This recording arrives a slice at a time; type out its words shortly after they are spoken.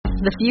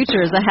The future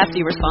is a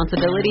hefty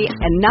responsibility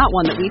and not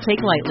one that we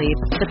take lightly.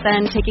 But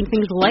then taking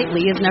things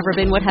lightly has never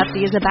been what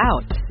Hefty is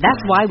about. That's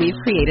why we've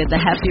created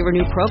the Hefty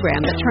Renew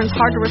program that turns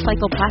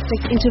hard-to-recycle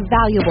plastics into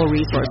valuable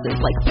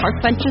resources like park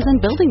benches and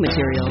building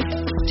materials.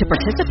 To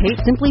participate,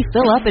 simply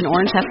fill up an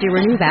orange Hefty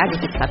Renew bag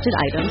with accepted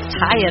items,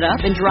 tie it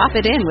up, and drop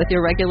it in with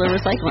your regular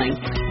recycling.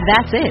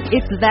 That's it.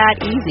 It's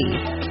that easy.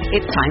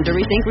 It's time to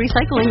rethink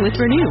recycling with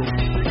Renew.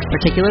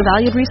 Particular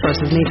valued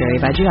resources may vary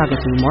by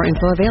geography. More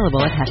info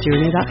available at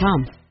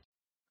heftyrenew.com.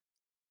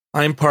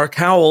 I'm Park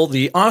Howell,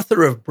 the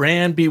author of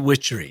Brand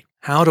Bewitchery,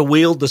 How to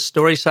Wield the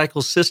Story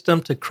Cycle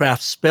System to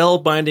Craft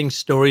Spellbinding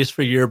Stories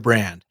for Your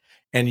Brand.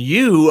 And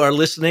you are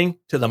listening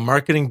to the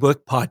Marketing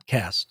Book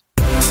Podcast.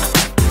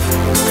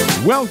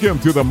 Welcome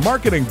to the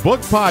Marketing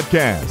Book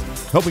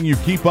Podcast, helping you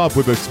keep up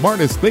with the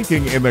smartest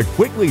thinking in the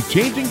quickly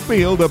changing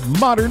field of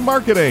modern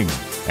marketing.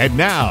 And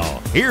now,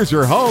 here's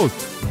your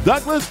host,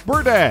 Douglas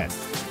Burdett.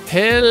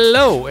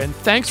 Hello, and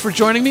thanks for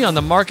joining me on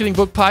the Marketing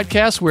Book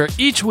Podcast, where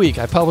each week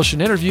I publish an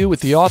interview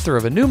with the author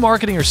of a new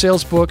marketing or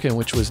sales book, and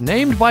which was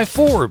named by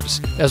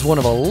Forbes as one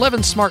of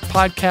 11 smart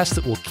podcasts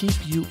that will keep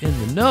you in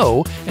the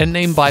know, and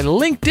named by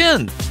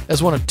LinkedIn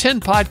as one of 10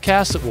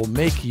 podcasts that will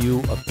make you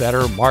a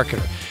better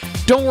marketer.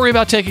 Don't worry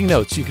about taking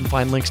notes. You can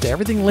find links to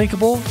everything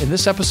linkable in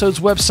this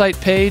episode's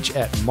website page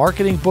at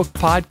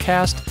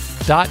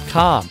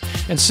marketingbookpodcast.com.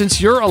 And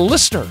since you're a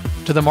listener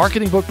to the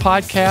Marketing Book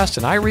Podcast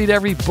and I read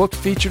every book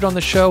featured on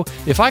the show,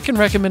 if I can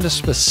recommend a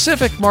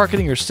specific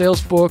marketing or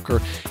sales book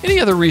or any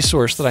other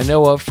resource that I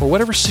know of for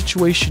whatever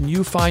situation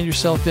you find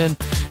yourself in,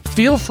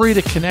 feel free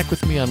to connect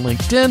with me on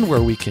LinkedIn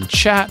where we can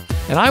chat,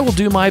 and I will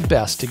do my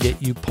best to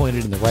get you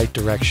pointed in the right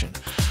direction.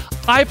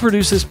 I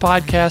produce this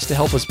podcast to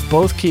help us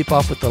both keep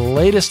up with the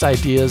latest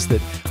ideas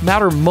that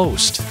matter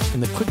most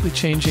in the quickly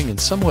changing and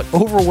somewhat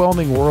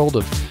overwhelming world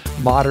of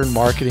modern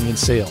marketing and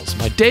sales.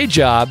 My day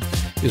job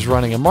is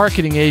running a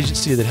marketing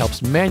agency that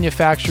helps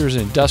manufacturers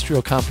and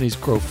industrial companies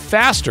grow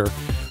faster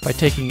by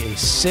taking a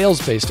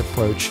sales-based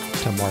approach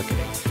to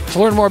marketing.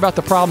 To learn more about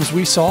the problems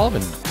we solve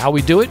and how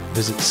we do it,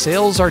 visit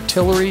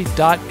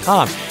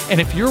salesartillery.com. And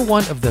if you're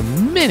one of the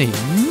many,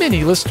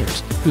 many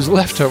listeners who's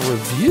left a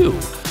review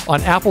on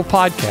Apple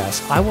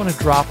Podcasts, I want to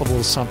drop a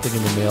little something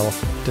in the mail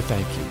to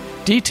thank you.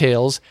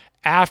 Details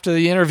after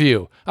the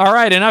interview. All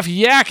right, enough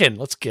yakking.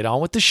 Let's get on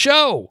with the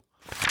show.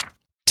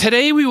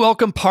 Today, we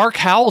welcome Park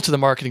Howell to the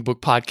Marketing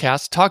Book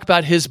Podcast to talk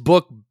about his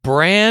book,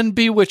 Brand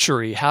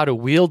Bewitchery, How to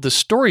Wield the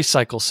Story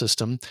Cycle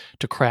System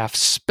to Craft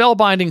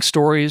Spellbinding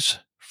Stories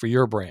for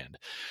Your Brand.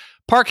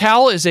 Park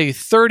Howell is a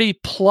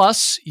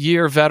 30-plus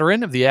year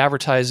veteran of the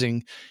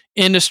advertising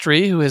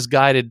industry who has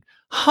guided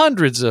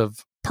hundreds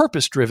of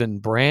purpose-driven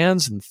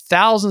brands and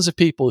thousands of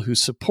people who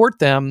support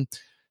them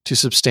to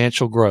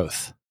substantial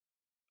growth.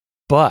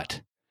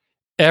 But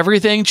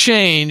everything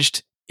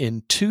changed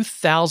in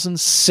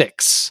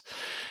 2006.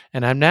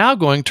 And I'm now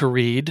going to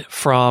read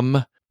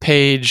from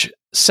page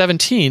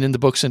 17 in the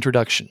book's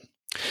introduction.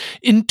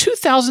 In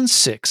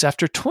 2006,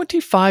 after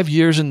 25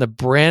 years in the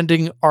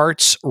branding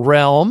arts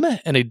realm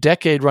and a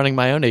decade running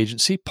my own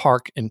agency,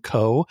 Park &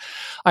 Co.,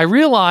 I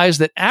realized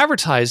that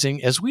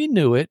advertising as we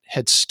knew it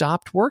had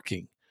stopped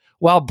working.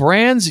 While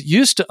brands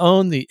used to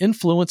own the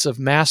influence of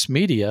mass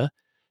media,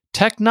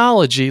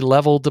 technology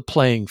leveled the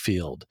playing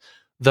field.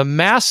 The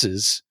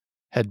masses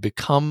had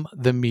become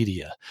the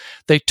media.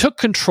 They took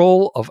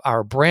control of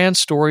our brand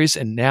stories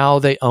and now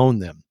they own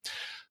them.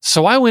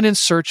 So I went in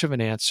search of an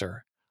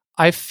answer.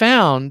 I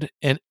found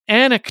an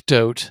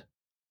anecdote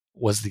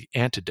was the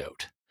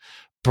antidote.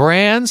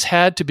 Brands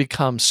had to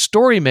become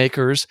story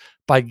makers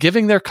by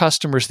giving their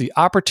customers the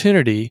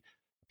opportunity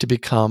to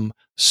become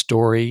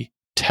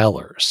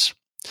storytellers.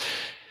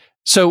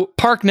 So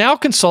Park now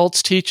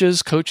consults,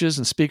 teaches, coaches,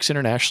 and speaks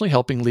internationally,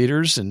 helping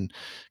leaders and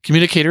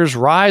communicators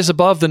rise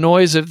above the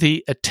noise of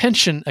the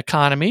attention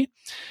economy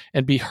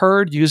and be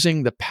heard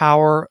using the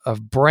power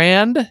of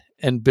brand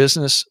and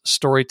business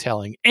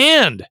storytelling.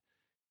 And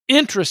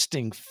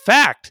interesting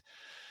fact,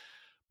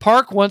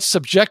 Park once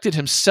subjected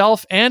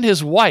himself and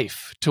his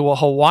wife to a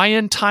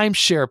Hawaiian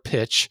timeshare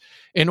pitch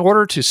in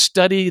order to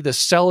study the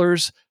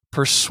seller's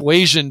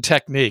persuasion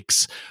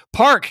techniques.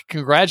 Park,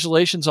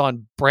 congratulations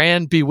on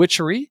Brand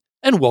Bewitchery,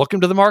 and welcome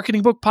to the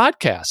Marketing Book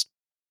Podcast.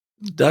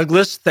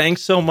 Douglas,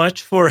 thanks so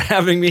much for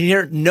having me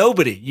here.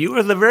 You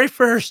are the very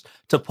first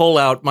to pull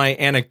out my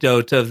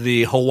anecdote of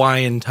the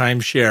Hawaiian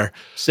timeshare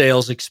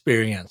sales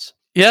experience.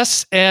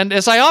 Yes, and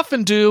as I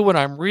often do when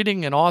I'm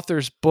reading an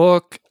author's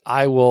book,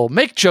 I will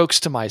make jokes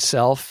to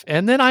myself,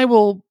 and then I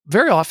will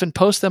very often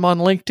post them on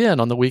LinkedIn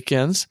on the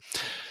weekends.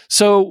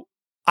 So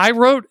I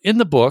wrote in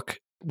the book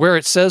where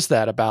it says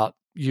that about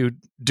you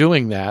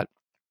doing that,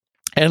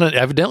 and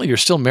evidently you're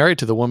still married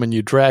to the woman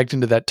you dragged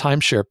into that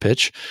timeshare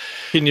pitch.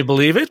 Can you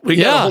believe it? We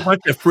got a whole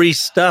bunch of free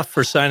stuff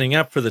for signing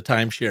up for the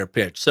timeshare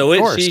pitch.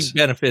 So she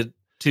benefit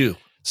too.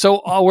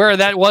 So where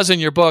that was in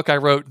your book, I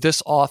wrote,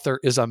 this author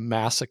is a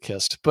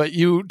masochist. But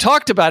you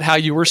talked about how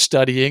you were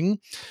studying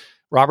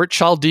Robert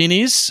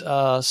Cialdini's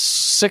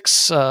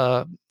 6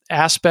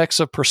 aspects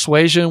of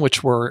persuasion,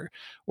 which were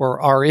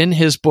are in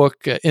his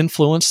book,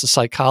 Influence, The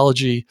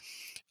Psychology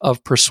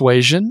of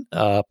Persuasion,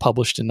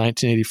 published in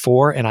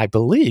 1984. And I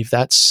believe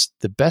that's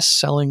the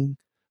best-selling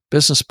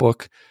business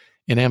book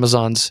in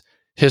Amazon's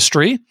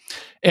history.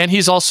 And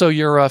he's also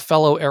your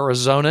fellow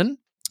Arizonan.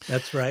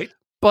 That's right.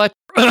 But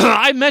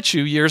I met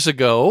you years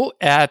ago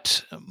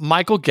at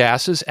Michael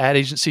Gass's Ad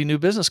Agency New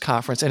Business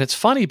Conference. And it's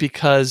funny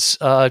because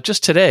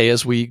just today,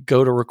 as we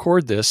go to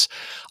record this,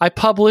 I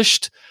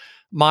published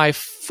my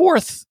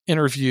 4th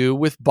interview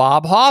with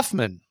Bob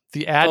Hoffman,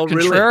 the ad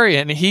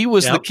contrarian. Really? He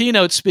was the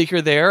keynote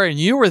speaker there, and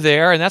you were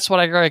there, and that's what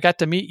I got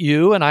to meet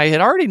you. And I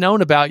had already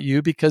known about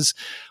you because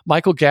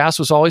Michael Gass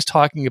was always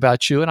talking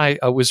about you. And I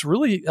was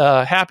really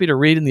happy to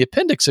read in the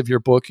appendix of your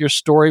book your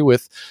story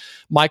with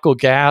Michael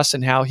Gass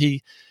and how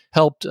he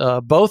helped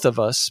both of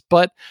us.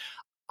 But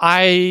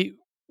I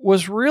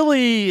was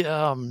really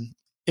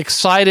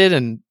excited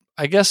and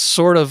I guess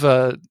sort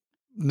of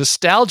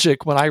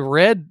nostalgic when I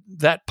read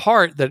that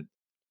part that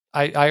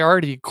I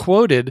already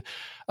quoted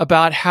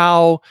about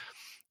how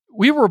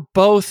we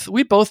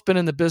both been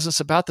in the business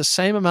about the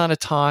same amount of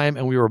time,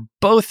 and we were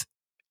both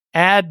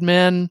ad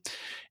men,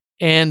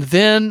 and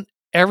then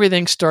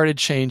everything started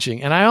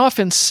changing. And I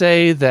often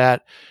say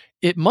that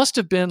it must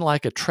have been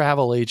like a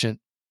travel agent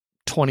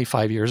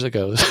 25 years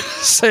ago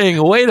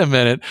saying, wait a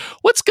minute,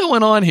 what's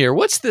going on here?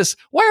 What's this?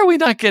 Why are we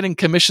not getting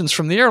commissions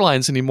from the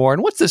airlines anymore?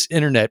 And what's this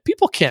internet?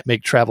 People can't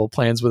make travel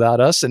plans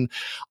without us. And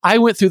I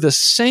went through the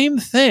same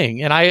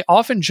thing. And I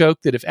often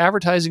joke that if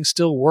advertising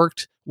still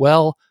worked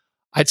well,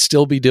 I'd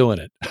still be doing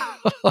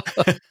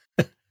it.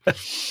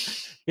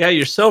 Yeah,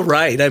 you're so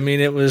right. I mean,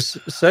 it was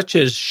such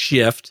a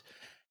shift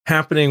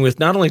happening with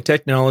not only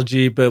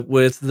technology, but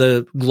with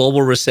the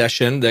global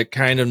recession that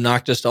kind of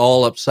knocked us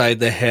all upside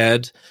the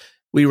head.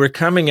 We were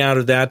coming out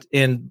of that,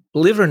 and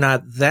believe it or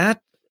not,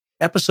 that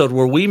episode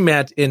where we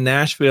met in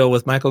Nashville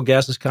with Michael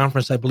Gass's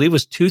conference, I believe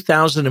was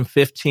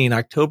 2015,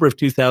 October of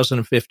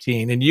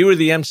 2015, and you were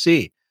the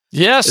MC.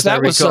 Yes,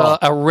 that was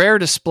a rare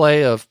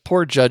display of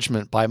poor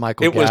judgment by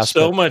Michael Gass. It was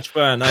so much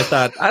fun. I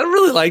thought, I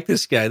really like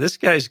this guy. This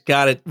guy's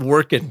got it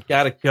working,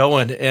 got it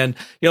going. And,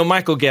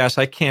 Michael Gass,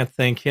 I can't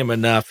thank him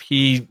enough.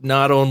 He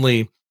not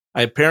only,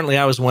 apparently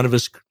I was one of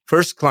his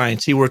first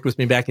clients. He worked with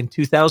me back in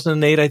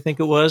 2008, I think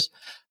it was.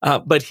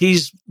 But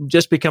he's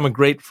just become a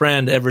great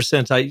friend ever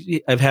since.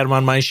 I've had him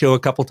on my show a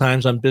couple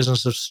times on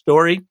Business of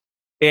Story,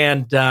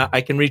 and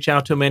I can reach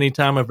out to him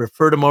anytime. I've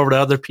referred him over to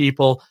other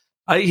people.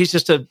 He's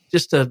just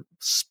a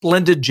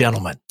splendid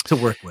gentleman to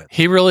work with.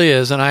 He really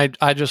is, and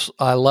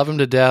I love him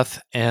to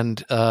death.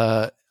 And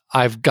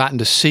I've gotten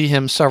to see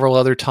him several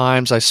other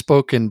times. I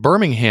spoke in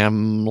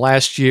Birmingham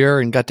last year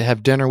and got to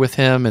have dinner with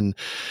him, and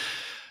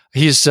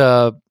he's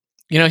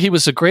he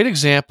was a great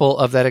example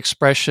of that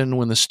expression,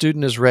 when the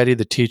student is ready,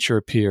 the teacher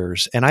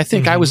appears. And I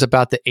think I was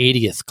about the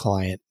 80th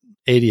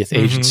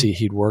agency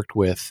he'd worked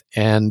with.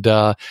 And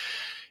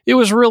it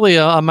was really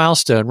a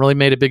milestone, really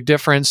made a big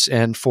difference.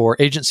 And for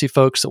agency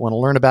folks that want to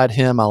learn about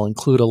him, I'll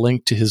include a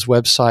link to his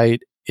website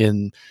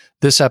in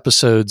this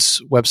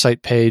episode's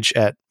website page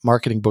at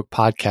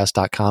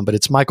marketingbookpodcast.com. But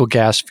it's Michael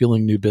Gass,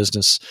 Fueling New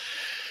Business.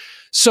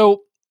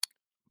 So,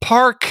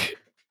 Park,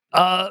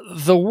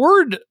 the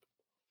word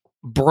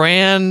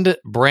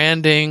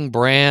branding,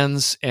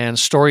 brands, and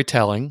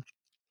storytelling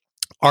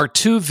are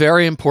two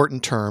very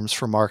important terms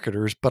for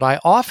marketers, but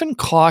I often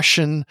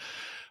caution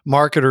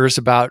marketers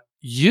about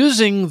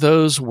using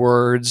those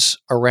words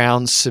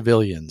around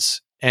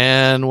civilians.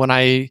 And what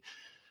I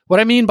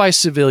mean by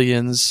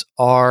civilians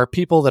are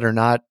people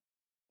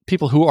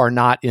who are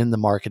not in the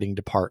marketing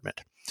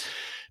department.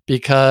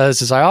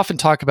 Because as I often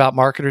talk about,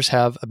 marketers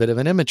have a bit of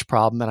an image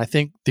problem. And I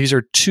think these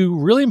are two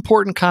really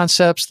important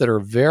concepts that are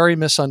very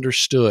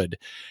misunderstood.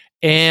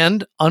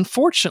 And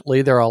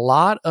unfortunately, there are a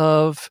lot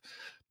of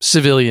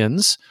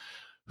civilians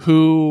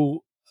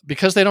who,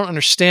 because they don't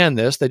understand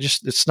this,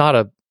 it's not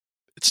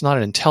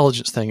an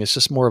intelligence thing. It's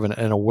just more of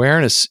an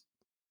awareness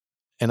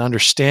and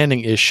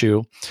understanding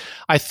issue.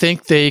 I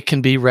think they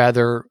can be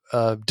rather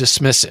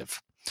dismissive.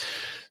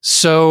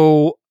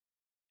 So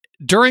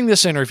during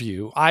this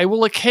interview, I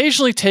will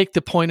occasionally take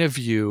the point of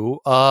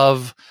view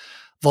of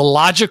the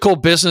logical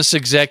business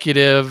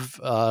executive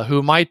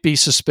who might be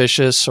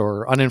suspicious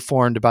or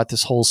uninformed about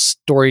this whole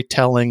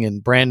storytelling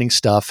and branding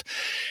stuff.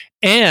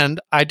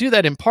 And I do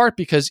that in part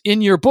because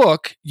in your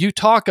book, you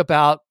talk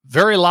about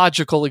very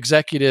logical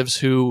executives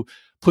who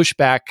push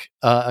back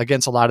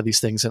against a lot of these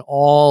things and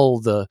all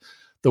the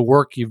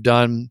work you've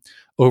done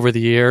over the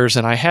years.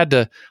 And I had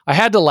to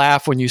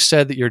laugh when you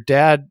said that your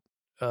dad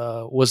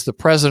was the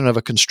president of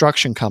a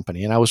construction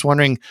company. And I was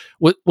wondering,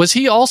 was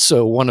he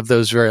also one of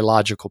those very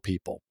logical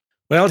people?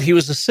 Well, he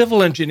was a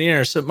civil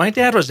engineer. So my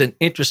dad was an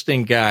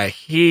interesting guy.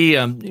 He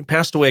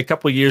passed away a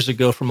couple of years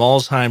ago from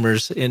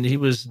Alzheimer's, and he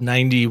was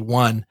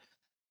 91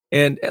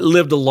 and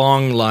lived a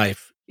long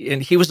life.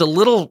 And he was a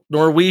little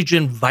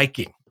Norwegian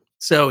Viking.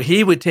 So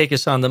he would take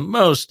us on the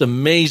most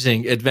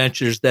amazing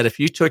adventures that if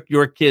you took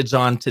your kids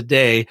on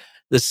today,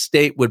 the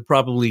state would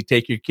probably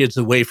take your kids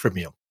away from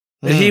you.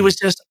 But he was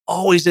just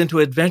always into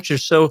adventure.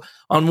 So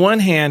on one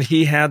hand,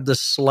 he had the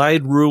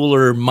slide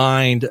ruler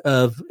mind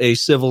of a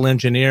civil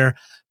engineer.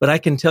 But I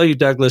can tell you,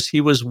 Douglas, he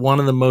was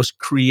one of the most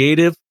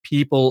creative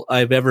people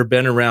I've ever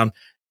been around.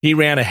 He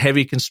ran a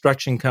heavy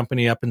construction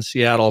company up in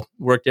Seattle,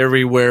 worked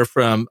everywhere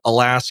from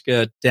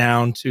Alaska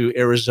down to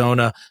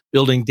Arizona,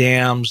 building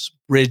dams,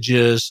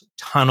 bridges,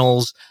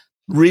 tunnels,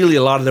 really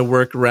a lot of the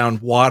work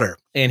around water.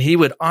 And he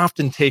would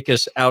often take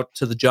us out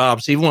to the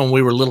jobs, even when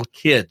we were little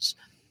kids,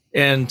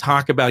 and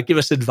talk about, give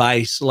us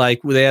advice.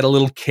 Like they had a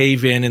little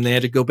cave in and they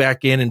had to go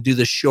back in and do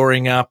the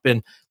shoring up.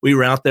 And we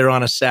were out there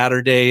on a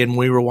Saturday and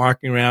we were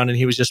walking around and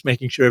he was just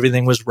making sure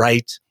everything was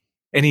right.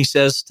 And he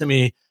says to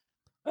me,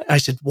 I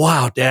said,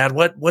 wow, Dad,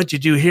 what'd you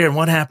do here? And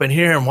what happened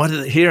here? And what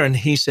did it here? And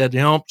he said,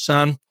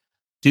 son,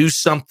 do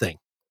something,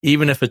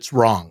 even if it's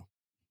wrong.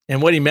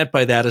 And what he meant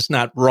by that is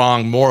not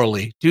wrong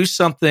morally. Do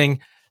something.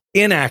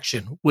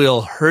 Inaction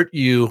will hurt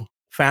you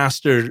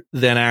faster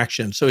than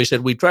action. So he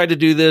said, we tried to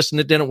do this and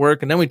it didn't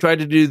work. And then we tried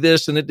to do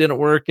this and it didn't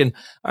work. And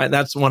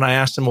that's when I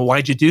asked him, well,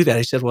 why'd you do that?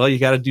 He said, well, you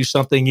got to do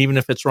something, even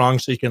if it's wrong,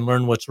 so you can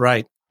learn what's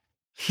right.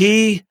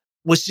 He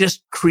was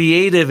just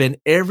creative in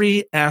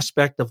every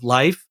aspect of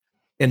life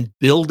and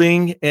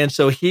building. And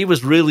so he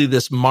was really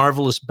this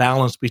marvelous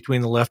balance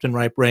between the left and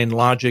right brain,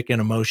 logic and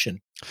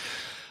emotion.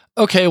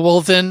 Okay, well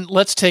then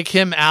let's take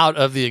him out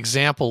of the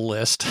example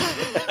list.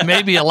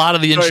 Maybe a lot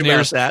of the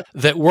engineers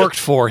that worked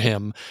for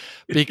him,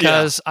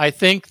 because I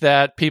think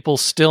that people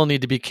still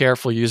need to be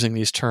careful using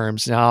these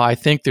terms. Now, I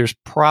think there's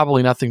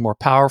probably nothing more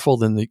powerful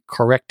than the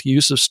correct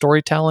use of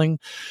storytelling,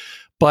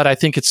 but I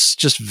think it's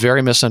just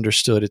very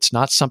misunderstood. It's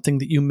not something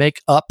that you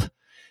make up.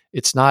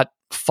 It's not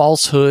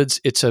falsehoods.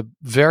 It's a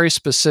very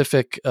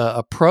specific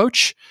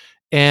approach,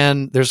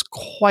 and there's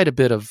quite a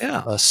bit of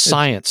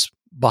science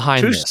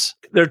behind this.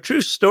 They're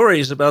true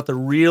stories about the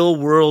real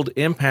world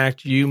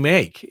impact you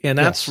make. And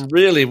that's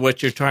really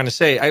what you're trying to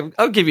say.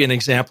 I'll give you an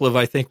example of,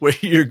 I think, where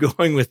you're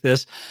going with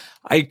this.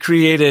 I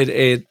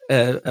created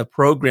a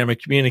program, a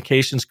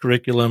communications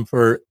curriculum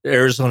for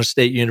Arizona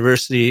State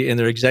University in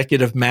their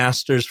Executive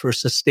Masters for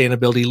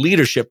Sustainability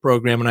Leadership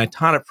program. And I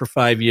taught it for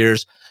 5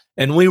 years.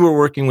 And we were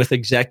working with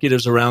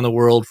executives around the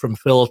world, from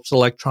Philips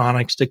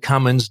Electronics to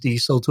Cummins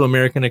Diesel to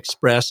American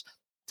Express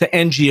to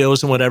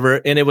NGOs and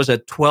whatever. And it was a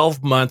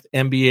 12-month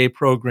MBA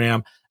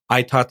program.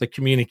 I taught the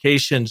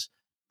communications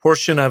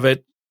portion of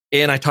it,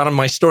 and I taught them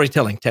my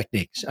storytelling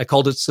techniques. I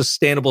called it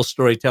sustainable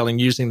storytelling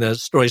using the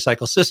story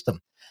cycle system.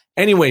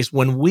 Anyways,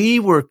 when we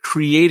were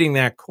creating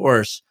that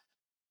course,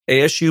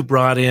 ASU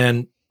brought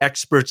in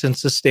experts in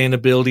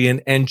sustainability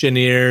and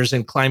engineers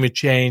and climate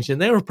change,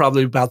 and there were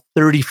probably about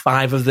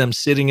 35 of them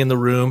sitting in the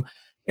room.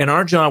 And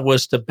our job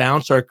was to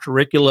bounce our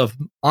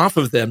curriculum off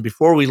of them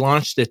before we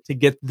launched it to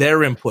get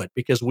their input,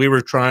 because we were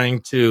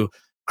trying to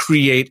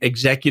create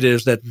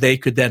executives that they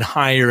could then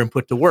hire and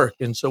put to work.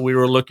 And so we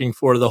were looking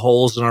for the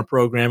holes in our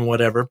program,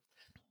 whatever.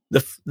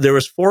 There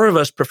was 4 of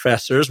us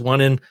professors,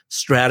 one in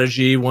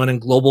strategy, one in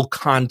global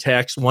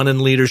context, one in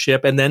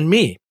leadership, and then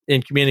me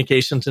in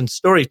communications and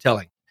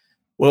storytelling.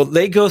 Well,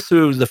 they go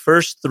through the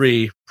first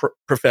 3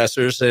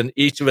 professors, and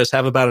each of us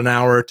have about an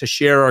hour to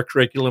share our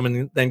curriculum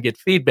and then get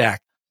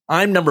feedback.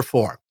 I'm number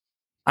 4.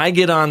 I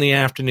get on the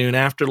afternoon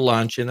after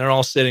lunch, and they're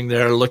all sitting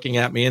there looking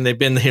at me, and they've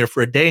been here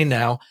for a day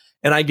now,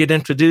 and I get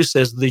introduced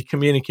as the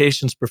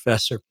communications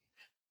professor.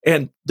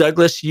 And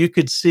Douglas, you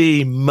could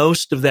see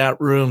most of that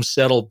room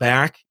settle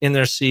back in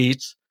their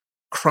seats,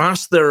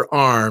 cross their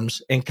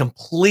arms, and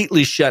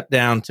completely shut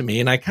down to me.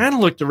 And I kind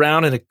of looked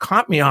around, and it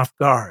caught me off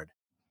guard.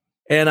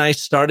 And I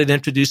started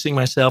introducing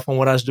myself and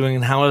what I was doing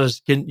and how I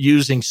was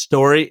using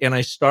story. And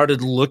I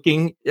started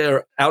looking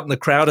out in the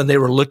crowd, and they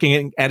were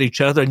looking at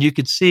each other. And you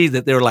could see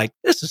that they were like,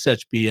 this is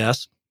such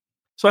BS.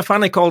 So I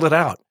finally called it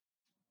out.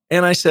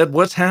 And I said,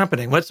 what's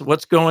happening?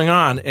 What's going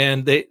on?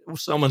 And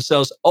someone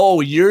says, oh,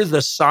 you're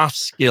the soft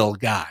skill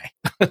guy.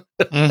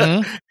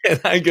 Mm-hmm.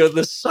 And I go,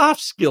 the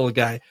soft skill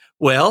guy.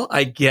 Well,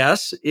 I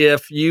guess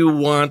if you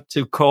want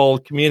to call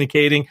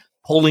communicating,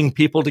 pulling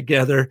people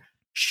together,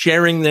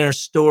 sharing their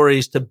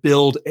stories to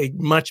build a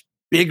much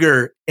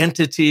bigger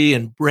entity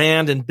and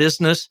brand and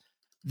business,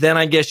 then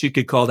I guess you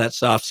could call that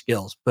soft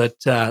skills. But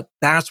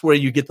that's where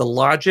you get the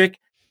logic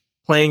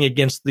playing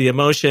against the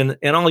emotion.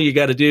 And all you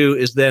got to do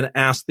is then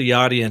ask the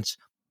audience,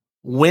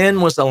 when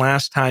was the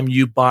last time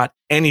you bought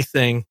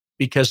anything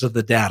because of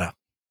the data?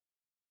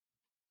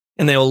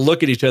 And they will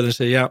look at each other and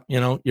say, yeah,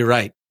 you're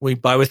right. We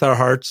buy with our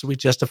hearts. We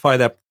justify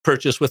that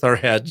purchase with our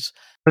heads.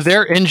 Are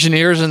there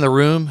engineers in the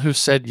room who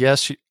said,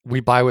 yes, we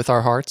buy with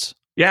our hearts?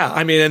 Yeah.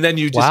 I mean, and then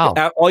you just,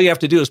 all you have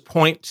to do is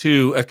point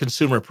to a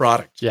consumer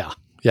product. Yeah.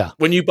 Yeah.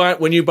 When you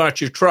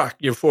bought your truck,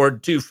 your Ford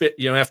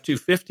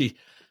F-250,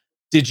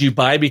 did you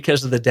buy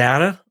because of the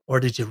data,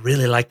 or did you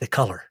really like the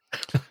color?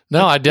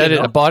 No, I did it.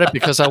 I bought it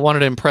because I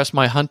wanted to impress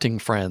my hunting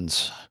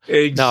friends.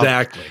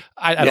 Exactly.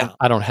 No,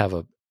 I don't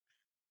have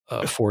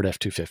a Ford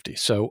F-250.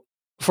 So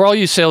for all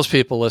you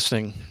salespeople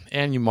listening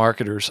and you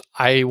marketers,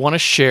 I want to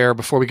share,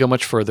 before we go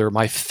much further,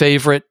 my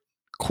favorite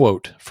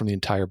quote from the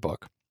entire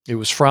book. It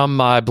was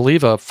from, I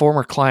believe, a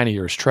former client of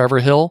yours, Trevor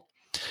Hill.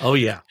 Oh,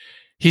 yeah.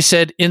 He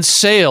said, in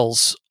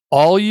sales,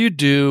 all you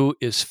do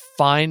is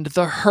find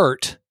the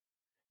hurt,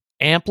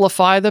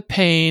 amplify the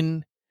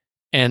pain,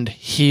 and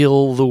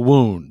heal the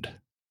wound.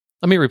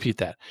 Let me repeat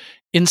that.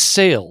 In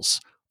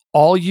sales,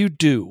 all you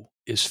do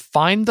is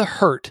find the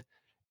hurt,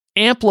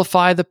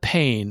 amplify the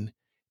pain,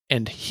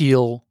 and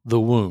heal the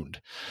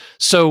wound.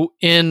 So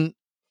in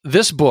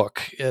this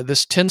book,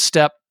 this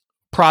 10-step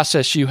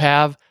process you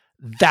have,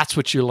 that's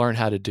what you learn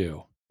how to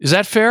do. Is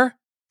that fair?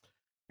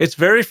 It's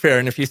very fair.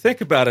 And if you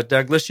think about it,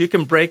 Douglas, you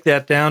can break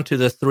that down to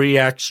the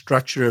 3-act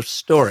structure of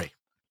story.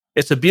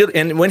 It's a beautiful,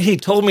 and when he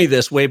told me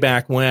this way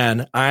back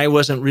when, I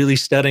wasn't really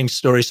studying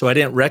story, so I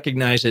didn't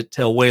recognize it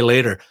till way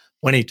later.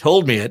 When he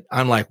told me it,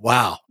 I'm like,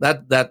 wow,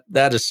 that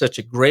is such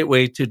a great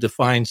way to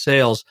define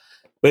sales.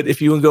 But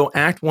if you can go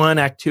act 1,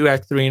 act 2,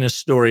 act 3 in a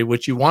story,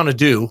 what you want to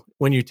do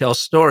when you tell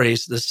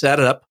stories, the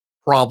setup,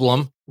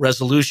 problem,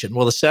 resolution.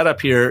 Well, the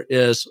setup here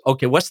is,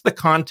 okay, what's the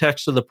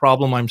context of the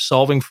problem I'm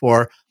solving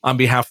for on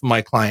behalf of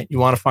my client? You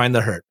want to find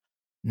the hurt.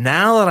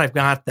 Now that I've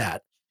got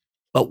that,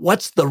 but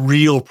what's the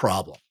real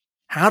problem?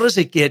 How does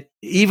it get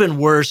even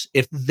worse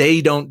if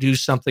they don't do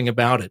something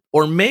about it?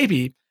 Or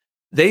maybe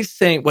they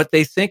think what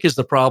they think is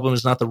the problem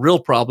is not the real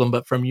problem,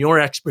 but from your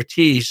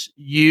expertise,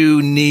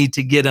 you need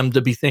to get them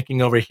to be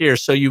thinking over here.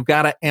 So you've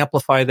got to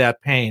amplify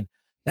that pain.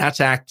 That's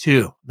act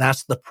 2.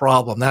 That's the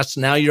problem. That's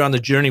now you're on the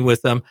journey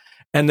with them.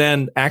 And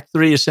then act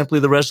 3 is simply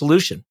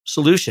the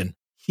solution,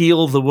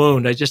 heal the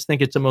wound. I just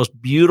think it's the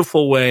most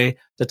beautiful way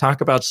to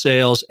talk about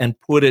sales and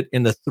put it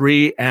in the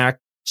 3-act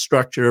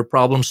structure,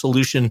 problem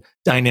solution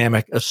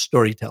dynamic of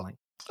storytelling.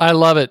 I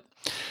love it.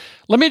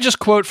 Let me just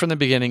quote from the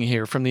beginning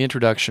here, from the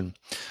introduction.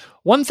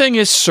 One thing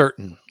is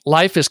certain,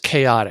 life is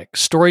chaotic.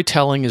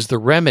 Storytelling is the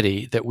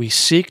remedy that we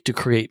seek to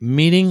create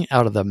meaning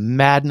out of the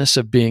madness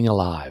of being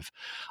alive.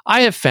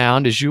 I have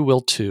found, as you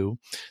will too,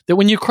 that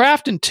when you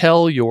craft and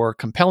tell your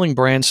compelling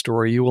brand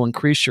story, you will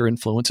increase your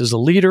influence as a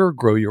leader,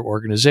 grow your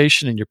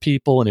organization and your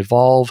people, and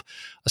evolve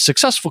a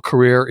successful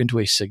career into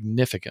a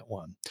significant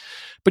one.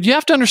 But you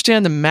have to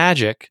understand the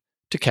magic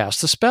to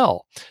cast the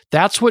spell.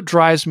 That's what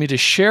drives me to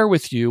share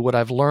with you what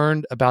I've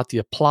learned about the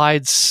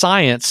applied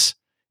science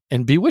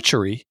and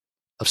bewitchery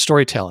of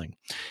storytelling.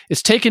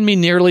 It's taken me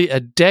nearly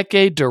a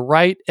decade to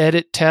write,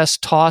 edit,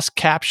 test, toss,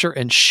 capture,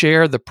 and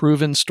share the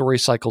proven story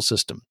cycle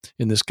system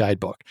in this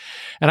guidebook.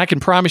 And I can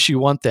promise you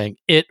one thing,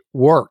 it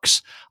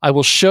works. I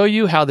will show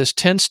you how this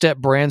 10-step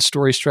brand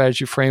story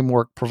strategy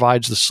framework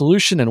provides the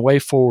solution and way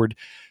forward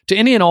to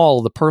any and all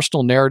of the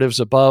personal narratives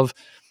above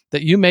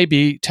that you may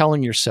be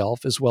telling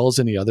yourself, as well as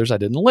any others I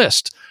didn't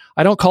list.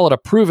 I don't call it a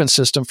proven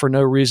system for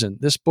no reason.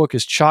 This book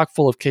is chock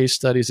full of case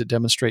studies that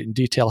demonstrate in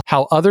detail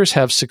how others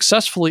have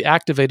successfully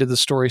activated the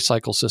story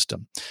cycle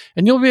system.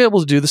 And you'll be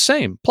able to do the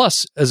same.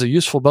 Plus, as a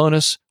useful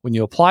bonus, when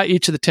you apply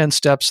each of the 10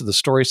 steps of the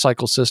story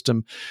cycle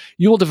system,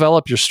 you will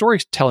develop your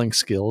storytelling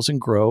skills and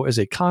grow as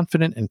a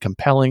confident and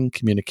compelling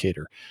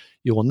communicator.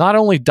 You will not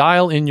only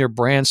dial in your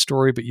brand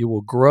story, but you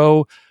will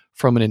grow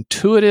from an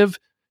intuitive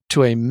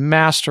to a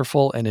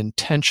masterful and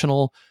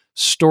intentional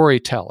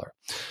storyteller.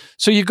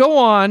 So you go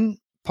on,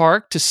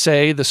 Park, to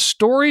say the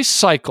story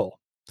cycle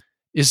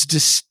is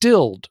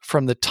distilled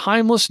from the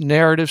timeless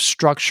narrative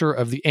structure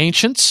of the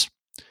ancients,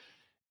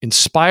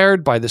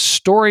 inspired by the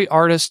story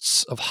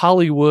artists of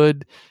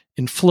Hollywood,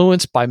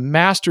 influenced by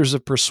masters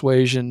of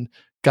persuasion,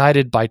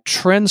 guided by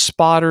trend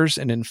spotters,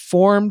 and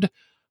informed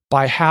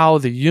by how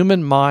the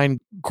human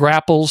mind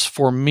grapples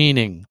for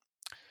meaning.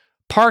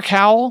 Park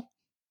Howell,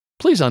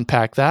 please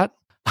unpack that.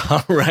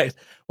 All right.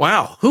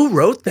 Wow. Who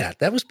wrote that?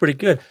 That was pretty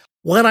good.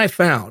 What I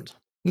found,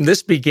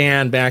 this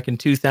began back in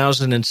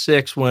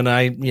 2006 when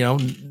I,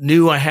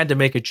 knew I had to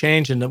make a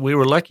change, and that we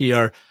were lucky.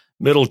 Our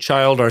middle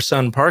child, our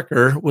son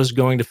Parker, was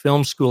going to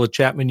film school at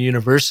Chapman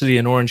University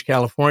in Orange,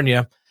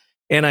 California.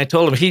 And I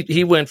told him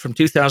he went from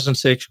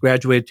 2006,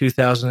 graduated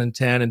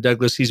 2010, and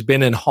Douglas, he's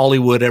been in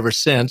Hollywood ever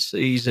since.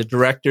 He's a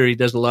director. He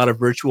does a lot of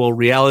virtual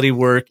reality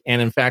work,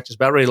 and in fact, is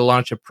about ready to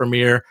launch a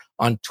premiere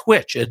on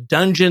Twitch, a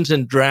Dungeons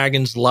and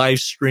Dragons live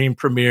stream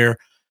premiere,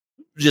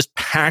 just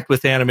packed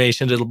with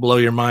animation. It'll blow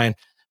your mind.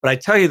 But I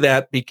tell you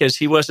that because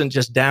he wasn't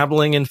just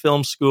dabbling in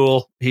film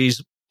school;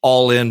 he's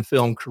all in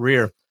film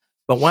career.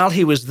 But while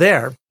he was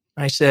there,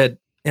 I said,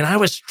 and I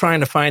was trying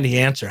to find the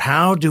answer.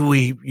 How do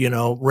we,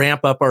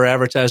 ramp up our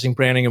advertising,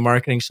 branding, and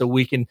marketing so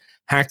we can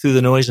hack through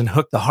the noise and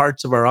hook the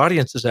hearts of our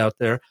audiences out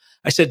there?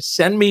 I said,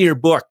 send me your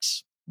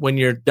books when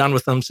you're done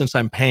with them, since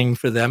I'm paying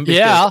for them.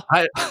 Yeah.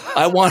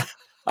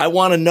 I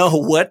want to know,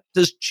 what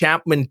does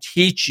Chapman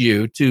teach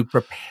you to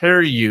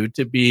prepare you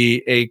to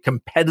be a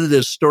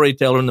competitive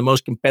storyteller in the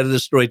most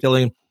competitive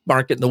storytelling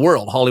market in the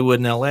world, Hollywood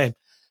and LA.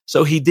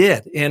 So he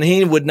did. And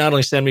he would not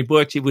only send me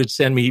books, he would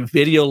send me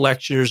video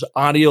lectures,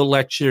 audio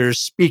lectures,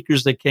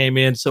 speakers that came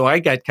in. So I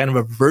got kind of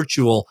a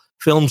virtual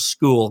film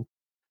school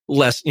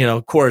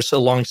course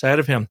alongside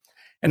of him.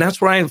 And that's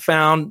where I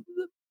found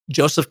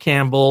Joseph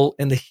Campbell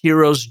and the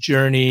hero's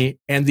journey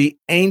and the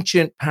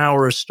ancient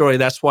power of story.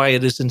 That's why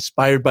it is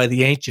inspired by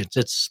the ancients.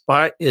 It's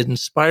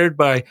inspired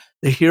by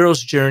the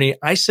hero's journey.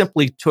 I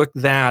simply took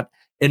that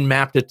and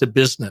mapped it to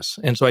business.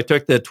 And so I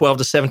took the 12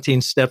 to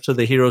 17 steps of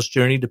the hero's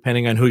journey,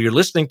 depending on who you're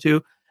listening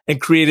to, and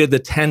created the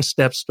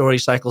 10-step story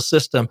cycle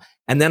system.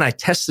 And then I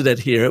tested it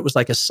here. It was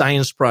like a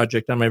science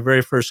project on my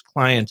very first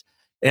client.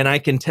 And I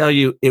can tell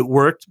you it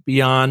worked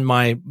beyond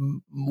my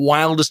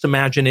wildest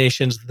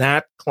imaginations.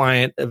 That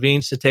client,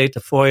 Aveen Sate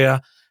Tafoya,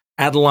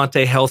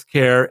 Adelante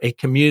Healthcare, a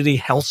community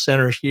health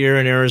center here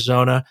in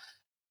Arizona,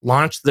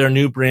 launched their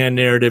new brand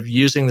narrative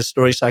using the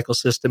story cycle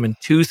system in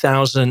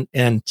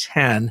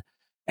 2010.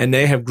 And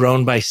they have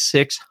grown by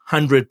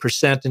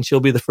 600%. And she'll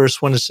be the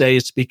first one to say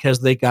it's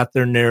because they got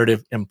their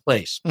narrative in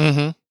place.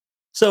 Mm-hmm.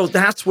 So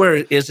that's where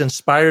it is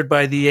inspired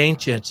by the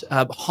ancients.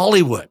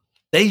 Hollywood,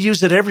 they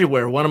use it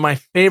everywhere. One of my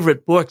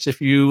favorite books,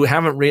 if you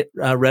haven't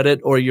read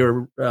it or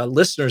your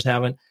listeners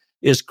haven't,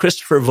 is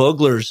Christopher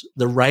Vogler's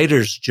The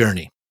Writer's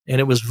Journey. And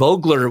it was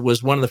Vogler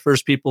was one of the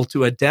first people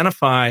to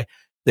identify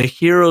the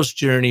hero's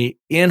journey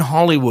in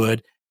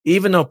Hollywood.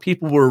 Even though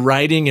people were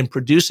writing and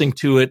producing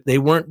to it, they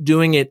weren't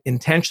doing it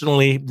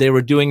intentionally. They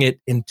were doing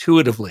it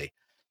intuitively.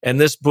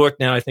 And this book,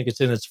 now I think it's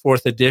in its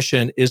 4th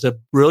edition, is a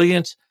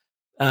brilliant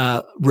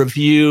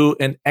review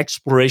and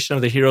exploration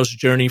of the hero's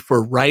journey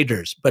for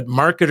writers. But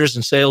marketers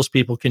and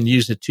salespeople can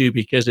use it too,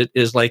 because it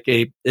is like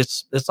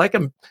it's like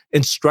an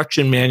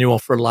instruction manual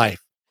for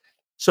life.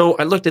 So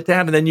I looked at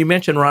that, and then you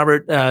mentioned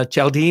Robert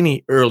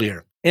Cialdini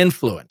earlier.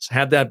 Influence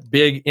had that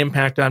big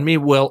impact on me.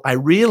 Well, I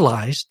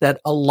realized that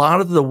a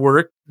lot of the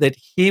work that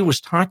he was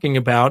talking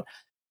about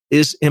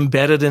is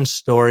embedded in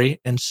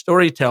story and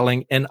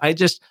storytelling. And I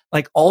just,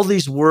 like, all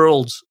these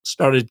worlds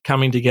started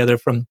coming together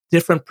from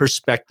different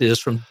perspectives,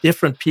 from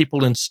different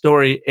people in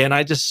story. And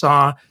I just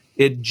saw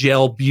it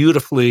gel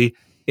beautifully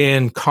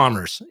in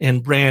commerce, in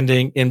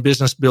branding, in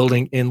business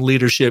building, in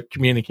leadership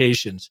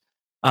communications.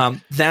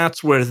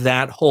 That's where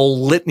that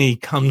whole litany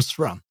comes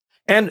from.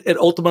 And it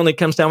ultimately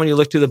comes down when you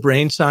look to the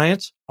brain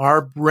science.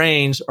 Our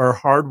brains are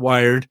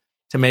hardwired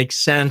to make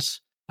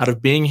sense out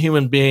of being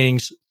human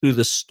beings through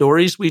the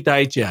stories we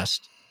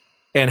digest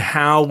and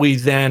how we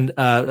then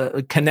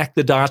connect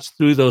the dots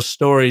through those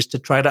stories to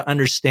try to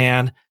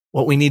understand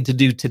what we need to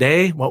do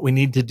today, what we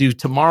need to do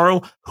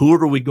tomorrow, who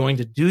are we going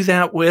to do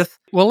that with.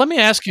 Well, let me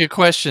ask you a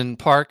question,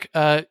 Park.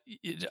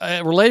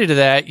 Related to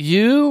that,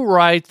 you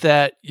write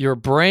that your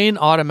brain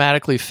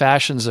automatically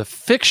fashions a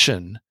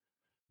fiction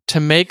to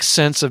make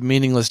sense of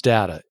meaningless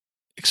data.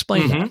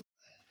 Explain that.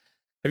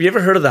 Have you ever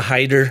heard of the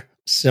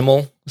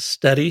Hyder-Simmel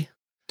study?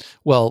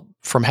 Well,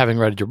 from having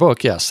read your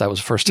book, yes, that was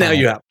the first time. Now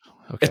you have.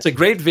 Okay. It's a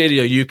great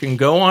video. You can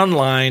go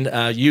online,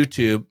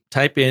 YouTube,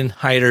 type in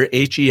Hyder,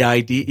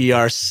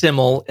 Heider,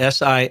 Simmel,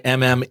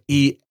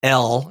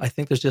 Simmel. I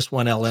think there's just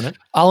one L in it.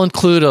 I'll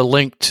include a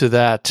link to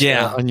that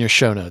on your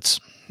show notes.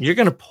 You're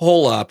going to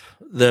pull up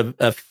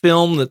a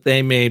film that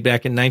they made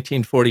back in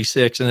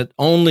 1946, and it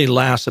only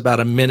lasts about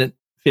a minute,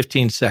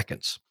 15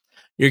 seconds.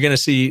 You're going to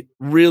see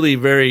really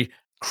very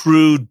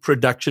crude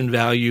production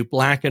value,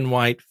 black and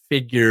white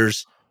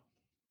figures,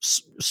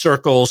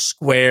 circle,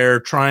 square,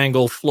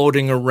 triangle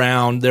floating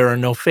around. There are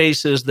no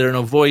faces. There are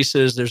no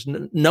voices. There's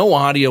no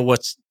audio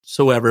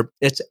whatsoever.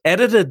 It's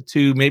edited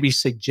to maybe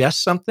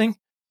suggest something,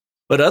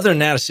 but other than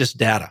that, it's just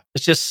data.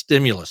 It's just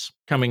stimulus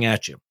coming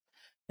at you.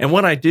 And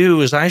what I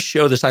do is I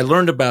show this. I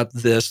learned about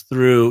this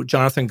through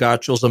Jonathan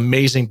Gottschall's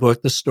amazing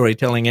book, The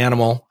Storytelling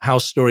Animal, How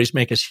Stories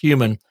Make Us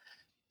Human.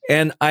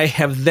 And I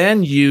have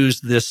then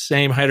used this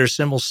same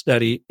Hyder-Simmel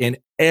study in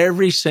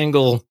every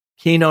single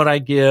keynote I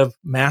give,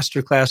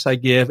 masterclass I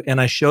give, and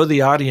I show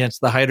the audience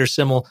the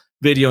Hyder-Simmel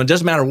video. And it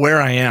doesn't matter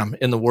where I am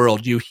in the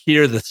world, you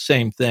hear the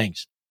same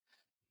things.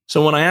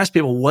 So when I ask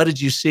people, what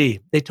did you see?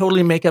 They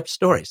totally make up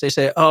stories. They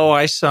say, oh,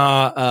 I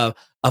saw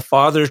a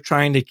father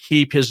trying to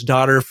keep his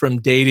daughter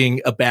from dating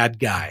a bad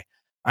guy.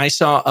 I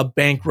saw a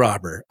bank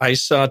robber. I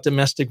saw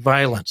domestic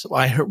violence.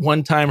 I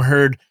one time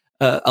heard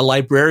a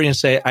librarian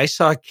say, I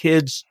saw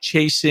kids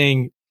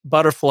chasing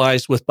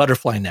butterflies with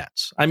butterfly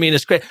nets. I mean,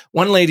 it's great.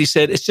 One lady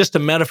said, it's just a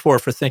metaphor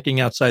for thinking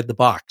outside the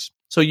box.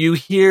 So you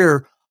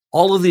hear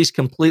all of these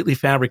completely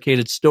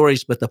fabricated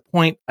stories, but the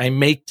point I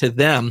make to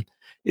them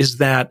is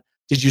that,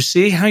 did you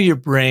see how your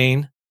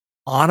brain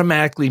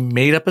automatically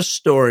made up a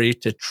story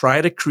to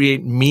try to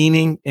create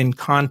meaning and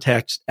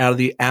context out of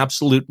the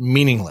absolute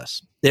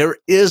meaningless? There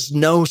is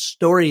no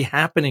story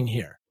happening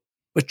here,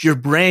 but your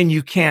brain,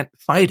 you can't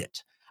fight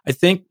it. I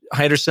think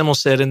Hyder-Simmel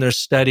said in their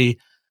study,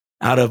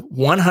 out of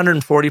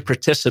 140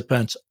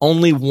 participants,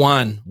 only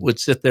one would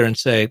sit there and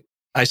say,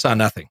 I saw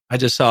nothing. I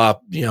just saw,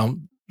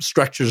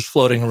 structures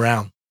floating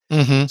around.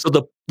 Mm-hmm.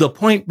 So the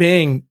point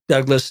being,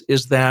 Douglas,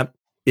 is that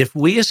if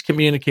we as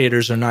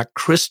communicators are not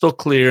crystal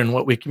clear in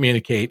what we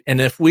communicate,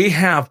 and if we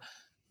have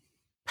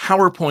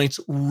PowerPoints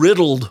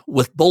riddled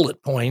with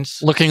bullet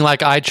points, looking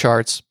like eye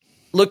charts,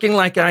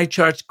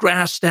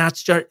 graph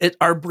stats,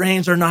 our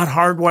brains are not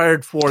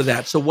hardwired for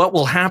that. So what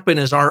will happen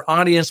is our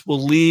audience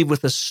will leave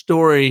with a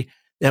story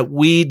that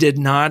we did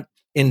not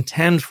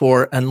intend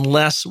for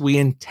unless we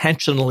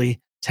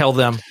intentionally tell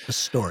them a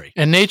story.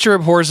 And nature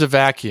abhors a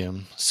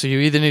vacuum. So you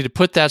either need to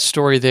put that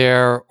story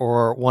there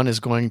or one is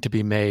going to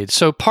be made.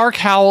 So Park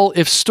Howell,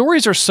 if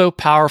stories are so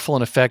powerful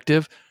and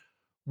effective,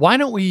 why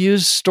don't we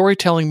use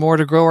storytelling more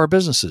to grow our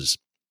businesses?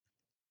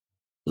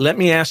 Let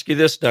me ask you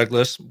this,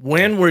 Douglas.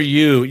 When were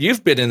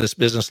you've been in this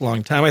business a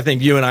long time. I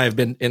think you and I have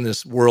been in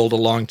this world a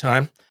long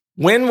time.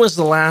 When was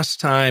the last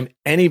time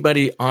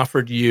anybody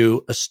offered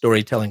you a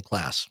storytelling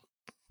class?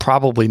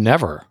 Probably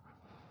never.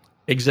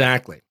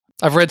 Exactly.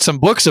 I've read some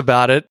books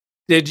about it.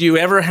 Did you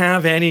ever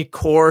have any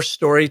core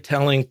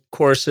storytelling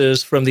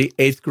courses from the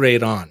 8th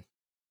grade on?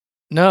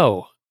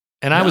 No.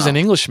 And I was an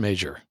English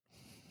major.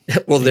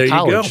 Well, there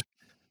college. you go.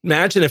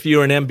 Imagine if you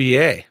were an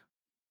MBA.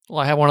 Well,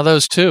 I had one of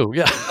those too.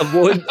 Yeah.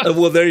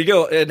 Well, there you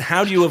go. And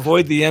how do you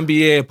avoid the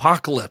MBA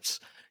apocalypse?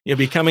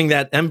 Becoming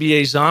that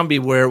MBA zombie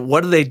where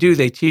what do?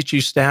 They teach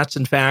you stats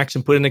and facts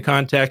and put into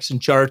context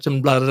and charts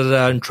and blah, blah,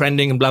 blah, and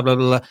trending and blah, blah,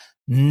 blah, blah.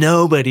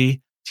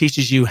 Nobody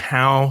teaches you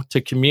how to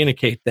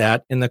communicate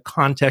that in the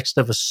context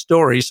of a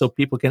story so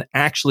people can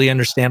actually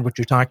understand what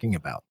you're talking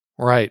about.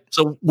 Right.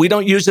 So we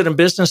don't use it in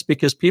business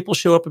because people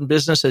show up in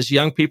business as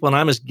young people, and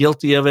I'm as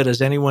guilty of it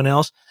as anyone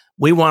else.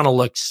 We want to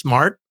look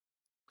smart.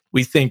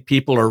 We think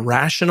people are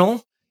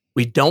rational.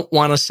 We don't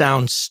want to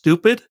sound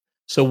stupid.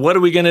 So what are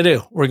we going to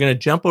do? We're going to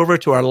jump over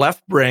to our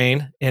left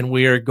brain, and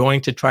we are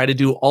going to try to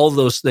do all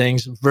those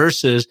things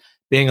versus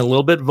being a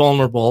little bit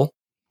vulnerable,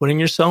 putting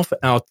yourself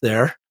out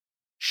there,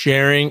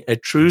 sharing a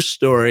true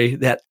story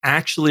that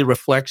actually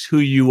reflects who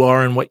you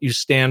are and what you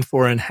stand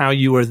for and how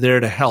you are there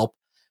to help.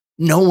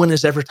 No one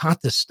has ever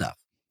taught this stuff.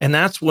 And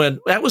that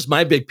was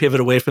my big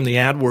pivot away from the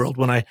ad world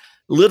when I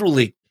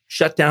literally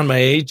shut down my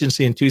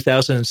agency in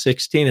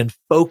 2016 and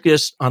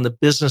focused on the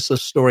business of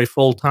story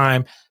full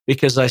time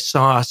because I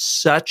saw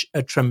such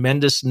a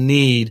tremendous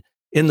need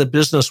in the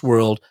business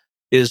world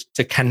is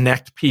to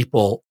connect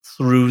people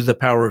through the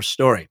power of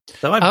story.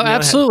 So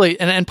absolutely.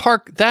 And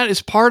Park, that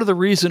is part of the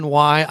reason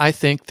why I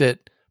think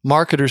that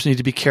marketers need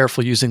to be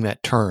careful using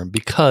that term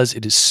because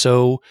it is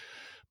so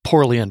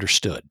poorly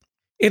understood.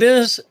 It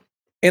is.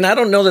 And I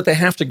don't know that they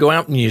have to go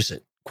out and use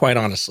it, quite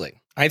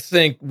honestly. I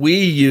think we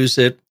use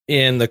it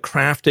in the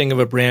crafting of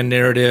a brand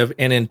narrative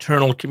and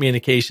internal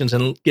communications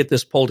and get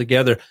this pulled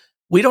together.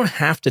 We don't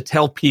have to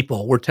tell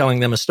people we're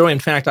telling them a story. In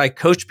fact, I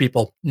coach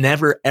people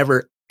never,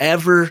 ever,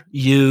 ever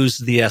use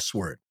the S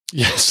word.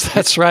 Yes,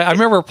 that's right. I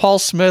remember Paul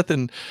Smith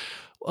and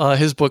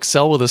his book,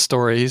 Sell With a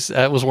Story.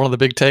 That was one of the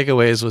big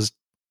takeaways was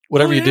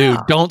whatever you do,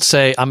 don't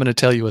say, I'm going to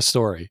tell you a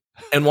story.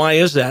 And why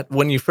is that?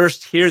 When you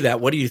first hear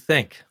that, what do you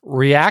think?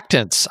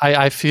 Reactance.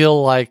 I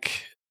feel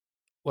like,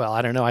 well,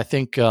 I don't know. I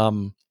think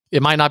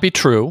it might not be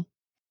true,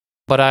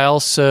 but I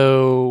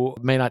also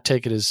may not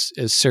take it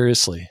as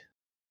seriously.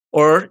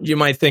 Or you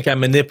might think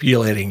I'm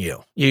manipulating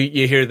you.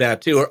 You hear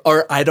that too.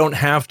 Or I don't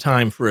have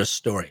time for a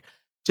story.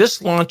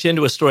 Just launch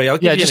into a story. I'll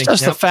give you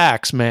just the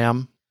facts,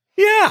 ma'am.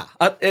 Yeah.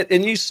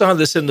 And you saw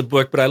this in the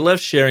book, but I love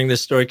sharing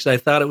this story because I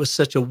thought it was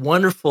such a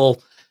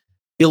wonderful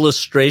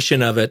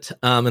illustration of it.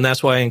 And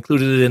that's why I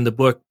included it in the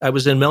book. I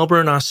was in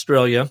Melbourne,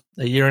 Australia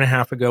a year and a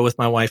half ago with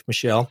my wife,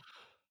 Michelle.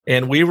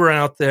 And we were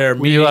out there.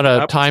 Were you at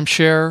a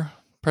timeshare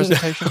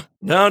presentation?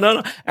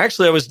 No.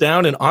 Actually, I was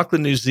down in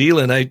Auckland, New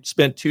Zealand. I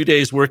spent 2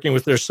 days working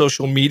with their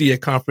social media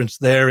conference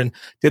there and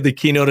did the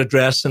keynote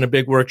address and a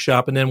big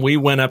workshop. And then we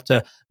went up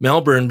to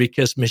Melbourne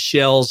because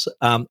Michelle's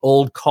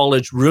old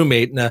college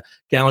roommate and a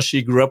gal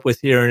she grew up with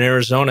here in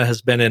Arizona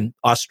has been in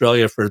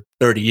Australia for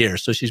 30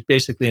 years. So she's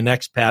basically an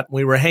expat.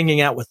 We were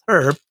hanging out with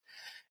her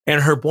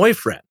and her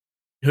boyfriend,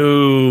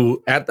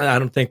 who I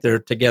don't think they're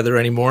together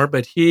anymore,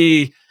 but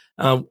he...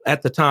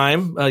 at the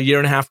time, a year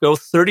and a half ago,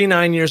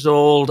 59 years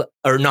old,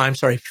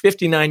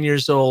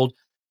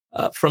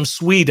 from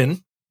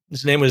Sweden.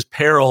 His name was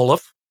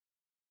Per-Olof.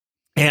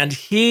 And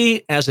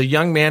he, as a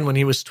young man, when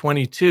he was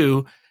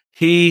 22,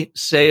 he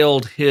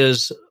sailed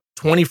his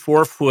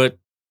 24-foot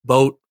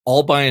boat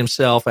all by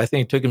himself. I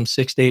think it took him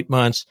 6 to 8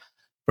 months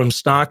from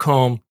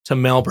Stockholm to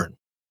Melbourne.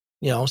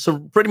 So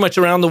pretty much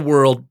around the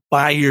world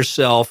by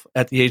yourself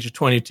at the age of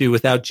 22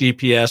 without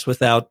GPS,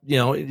 without,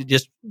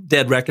 just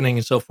dead reckoning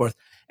and so forth.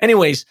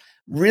 Anyways,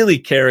 really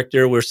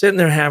character. We're sitting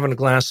there having a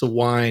glass of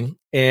wine,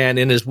 and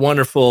in his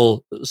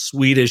wonderful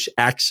Swedish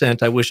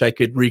accent, I wish I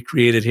could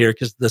recreate it here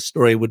because the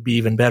story would be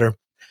even better.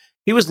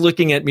 He was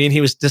looking at me and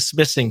he was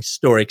dismissing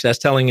story because I was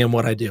telling him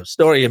what I do.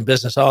 Story in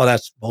business. Oh,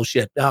 that's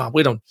bullshit. No,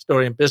 we don't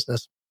story in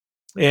business.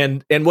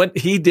 And what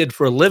he did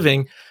for a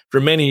living for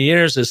many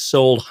years is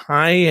sold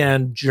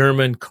high-end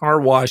German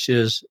car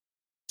washes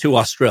to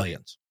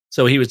Australians.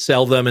 So he would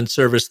sell them and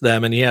service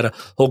them. And he had a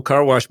whole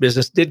car wash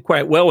business, did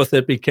quite well with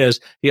it because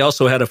he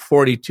also had a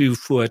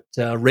 42-foot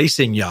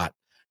racing yacht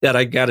that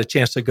I got a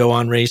chance to go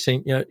on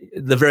racing.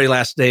 The very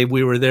last day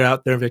we were there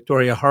out there in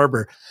Victoria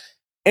Harbor.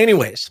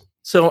 Anyways,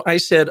 so I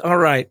said, all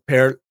right,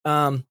 Per,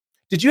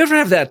 did you ever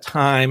have that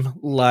time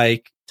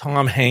like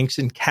Tom Hanks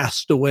in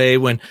Castaway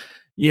when,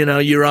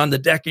 you're on the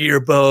deck of your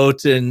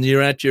boat and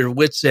you're at your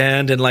wit's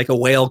end and like a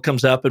whale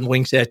comes up and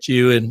winks at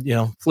you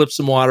and, flips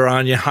some water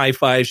on you, high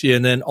fives you,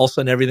 and then all of a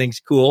sudden everything's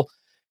cool.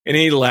 And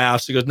he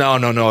laughs. He goes, no,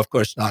 of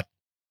course not.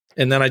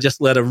 And then I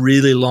just let a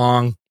really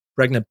long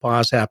pregnant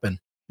pause happen.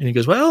 And he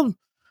goes, well,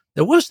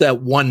 there was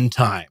that one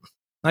time.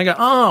 I go,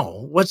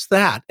 oh, what's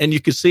that? And you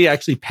could see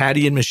actually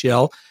Patty and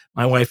Michelle,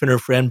 my wife and her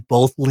friend,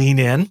 both lean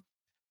in.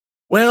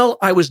 Well,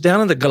 I was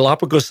down in the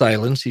Galapagos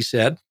Islands, he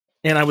said,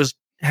 and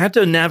had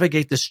to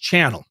navigate this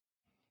channel.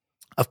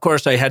 Of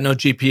course, I had no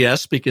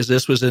GPS because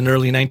this was in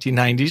early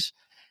 1990s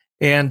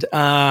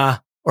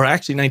or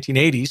actually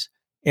 1980s.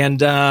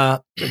 And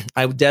I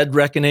was dead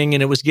reckoning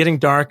and it was getting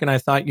dark. And I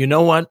thought, you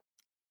know what?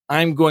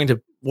 I'm going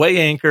to weigh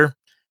anchor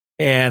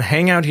and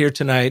hang out here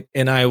tonight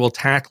and I will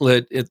tackle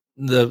it at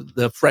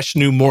the fresh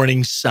new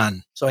morning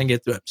sun so I can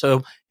get through it.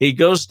 So he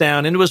goes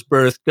down into his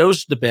berth,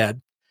 goes to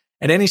bed.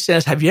 And then he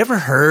says, have you ever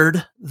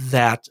heard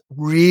that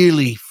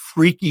really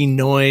freaky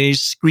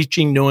noise,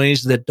 screeching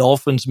noise that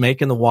dolphins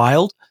make in the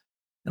wild?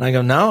 And I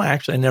go, no,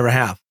 actually, I never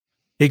have.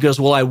 He goes,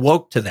 well, I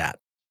woke to that.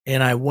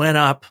 And I went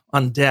up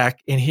on deck,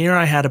 and here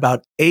I had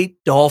about 8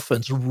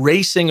 dolphins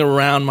racing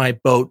around my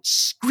boat,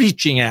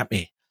 screeching at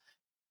me.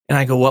 And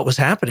I go, what was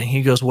happening?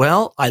 He goes,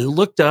 well, I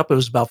looked up. It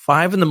was about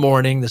 5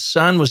 a.m. The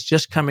sun was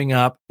just coming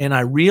up, and I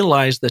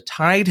realized the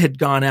tide had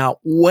gone out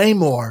way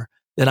more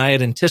than I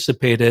had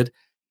anticipated.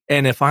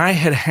 And if I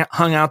had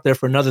hung out there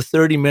for another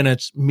 30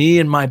 minutes, me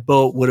and my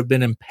boat would have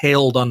been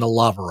impaled on the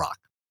lava rock.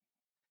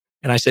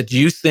 And I said, do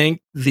you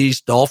think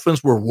these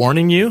dolphins were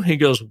warning you? He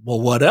goes, well,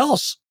 what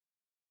else?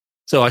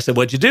 So I said,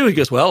 what'd you do? He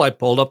goes, well, I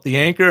pulled up the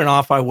anchor and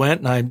off I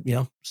went and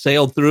I,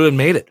 sailed through and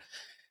made it.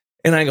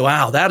 And I go,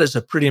 wow, that is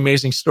a pretty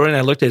amazing story. And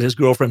I looked at his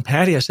girlfriend,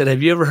 Patty. I said,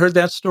 have you ever heard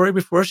that story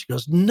before? She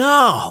goes,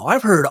 no,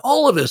 I've heard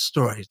all of his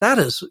stories. That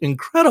is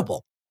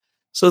incredible.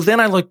 So then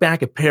I look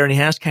back at Perry and he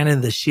has kind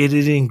of the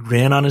shit-eating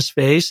grin on his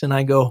face. And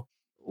I go,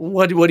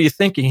 what are you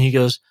thinking? He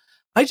goes,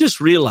 I just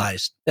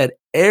realized that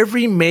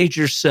every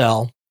major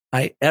sell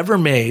I ever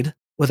made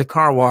with a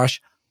car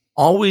wash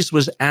always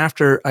was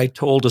after I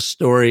told a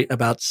story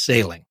about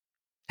sailing.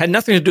 Had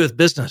nothing to do with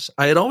business.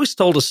 I had always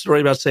told a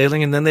story about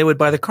sailing and then they would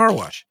buy the car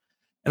wash.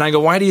 And I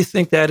go, why do you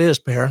think that is,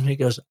 Per? And he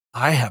goes,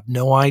 I have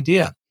no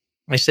idea.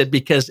 I said,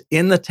 because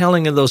in the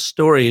telling of those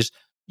stories,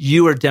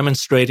 you are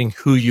demonstrating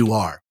who you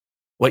are,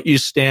 what you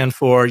stand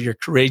for, your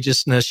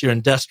courageousness, your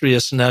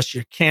industriousness,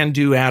 your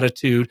can-do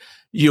attitude,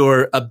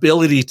 your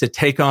ability to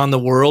take on the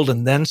world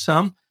and then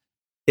some.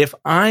 If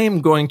I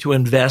am going to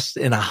invest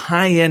in a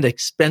high-end,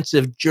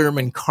 expensive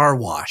German car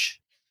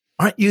wash,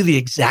 aren't you the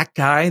exact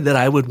guy that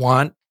I would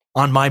want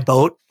on my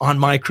boat, on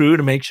my crew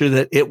to make sure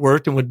that it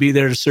worked and would be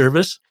there to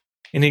service?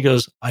 And he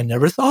goes, I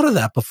never thought of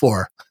that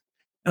before.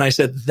 And I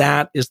said,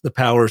 that is the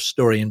power of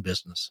story in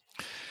business.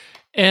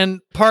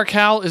 And Park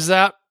Howell, is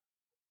that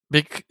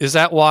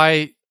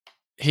why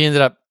he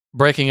ended up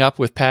breaking up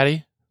with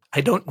Patty? I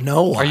don't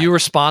know why. Are you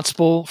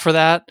responsible for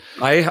that?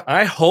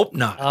 I hope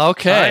not.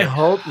 Okay. I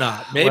hope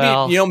not.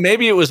 Maybe,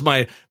 maybe it was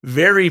my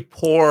very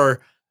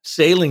poor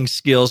sailing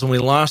skills when we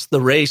lost the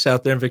race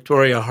out there in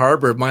Victoria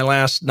Harbor, my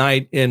last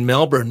night in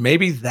Melbourne.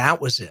 Maybe that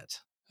was it.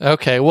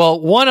 Okay.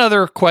 Well, one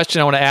other question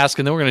I want to ask,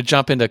 and then we're going to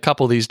jump into a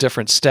couple of these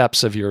different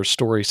steps of your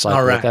story cycle.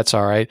 All right. If that's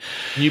all right.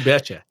 You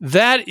betcha.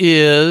 That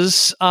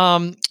is,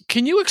 can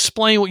you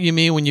explain what you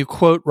mean when you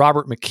quote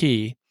Robert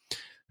McKee,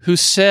 who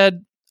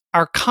said,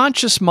 our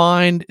conscious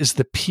mind is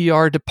the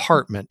PR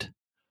department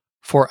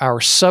for our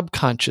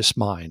subconscious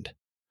mind,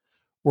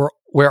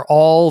 where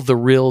all the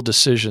real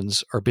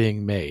decisions are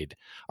being made.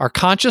 Our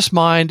conscious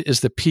mind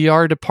is the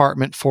PR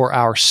department for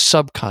our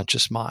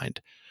subconscious mind,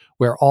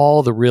 where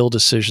all the real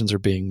decisions are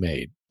being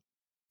made.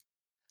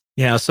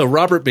 Yeah, so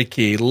Robert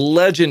McKee,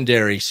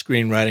 legendary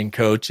screenwriting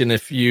coach. And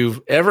if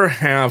you ever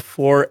have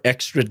 4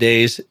 extra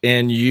days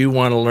and you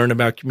want to learn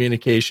about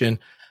communication,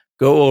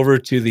 go over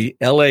to the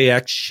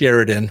LAX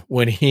Sheraton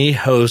when he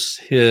hosts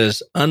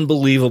his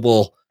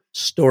unbelievable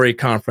story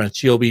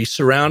conference. You'll be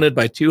surrounded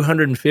by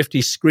 250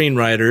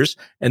 screenwriters,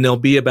 and there'll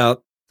be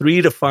about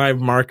 3 to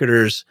 5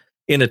 marketers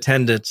in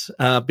attendance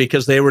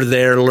because they were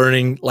there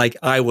learning like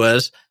I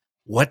was.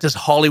 What does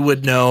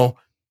Hollywood know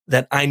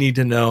that I need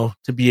to know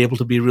to be able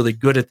to be really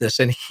good at this?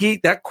 And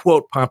that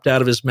quote popped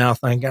out of his mouth.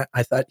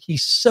 I thought,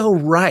 he's so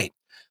right.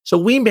 So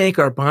we make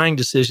our buying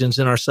decisions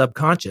in our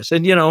subconscious.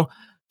 And,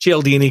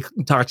 Cialdini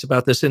talks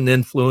about this in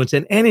Influence,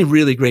 and any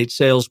really great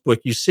sales book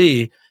you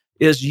see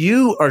is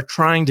you are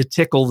trying to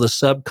tickle the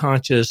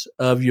subconscious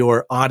of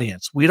your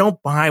audience. We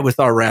don't buy with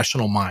our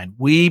rational mind.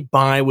 We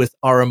buy with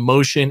our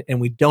emotion,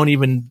 and we don't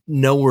even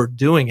know we're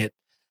doing it.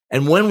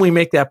 And when we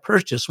make that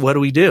purchase, what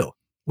do?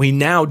 We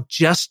now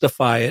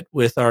justify it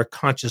with our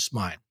conscious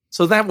mind.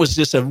 So that was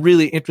just a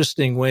really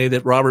interesting way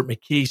that Robert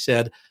McKee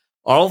said,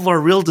 all of our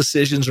real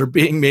decisions are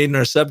being made in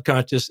our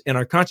subconscious, and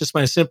our conscious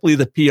mind is simply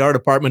the PR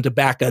department to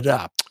back it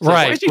up. So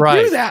right. Why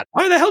did you do that?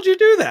 Why the hell did you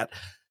do that?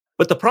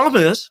 But the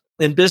problem is,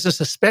 in business,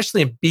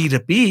 especially in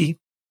B2B,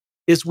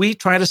 is we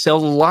try to sell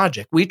the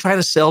logic. We try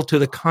to sell to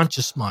the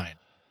conscious mind.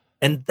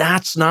 And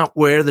that's not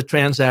where the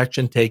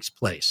transaction takes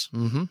place.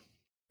 Mm-hmm.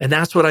 And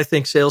that's what I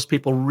think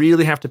salespeople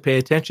really have to pay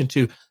attention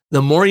to.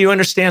 The more you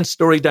understand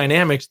story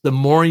dynamics, the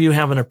more you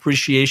have an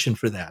appreciation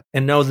for that.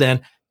 And know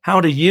then,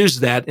 how to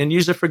use that and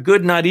use it for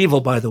good, not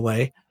evil, by the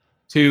way,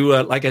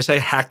 to, like I say,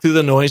 hack through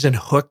the noise and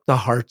hook the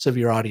hearts of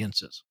your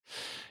audiences.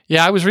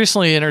 Yeah, I was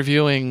recently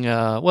interviewing,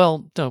 a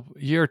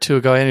year or two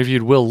ago, I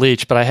interviewed Will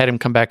Leach, but I had him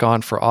come back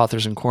on for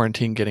Authors in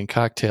Quarantine Getting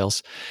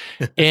Cocktails.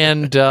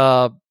 And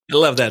I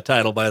love that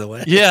title, by the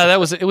way. Yeah,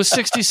 it was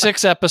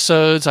 66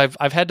 episodes.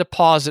 I've had to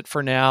pause it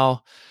for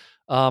now.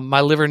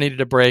 My liver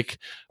needed a break.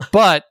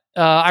 But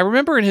I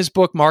remember in his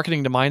book,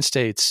 Marketing to Mind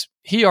States,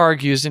 he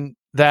argues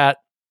that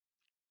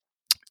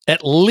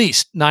at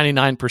least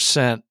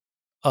 99%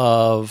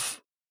 of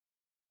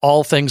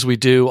all things we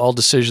do, all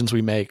decisions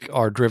we make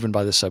are driven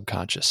by the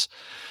subconscious.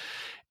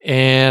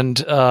 And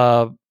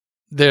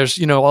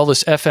there's, all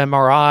this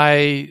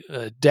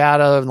fMRI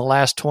data in the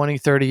last 20,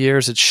 30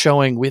 years. It's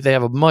showing they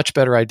have a much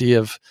better idea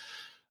of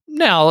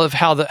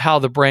how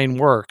the brain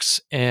works.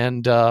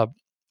 And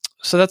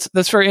so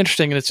that's very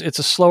interesting. And it's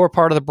a slower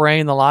part of the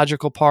brain, the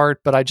logical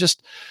part. But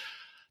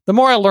the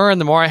more I learn,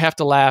 the more I have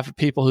to laugh at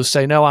people who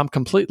say, no, I'm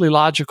completely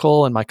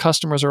logical and my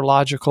customers are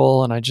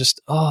logical. And I just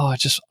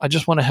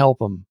want to help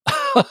them.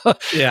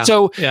 Yeah.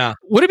 So yeah.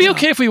 Would it be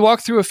okay if we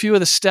walk through a few of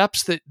the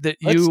steps that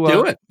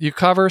you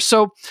cover?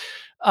 So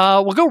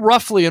we'll go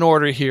roughly in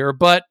order here,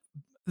 but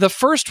the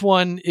first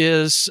one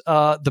is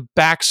the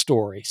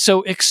backstory.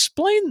 So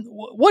explain,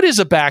 what is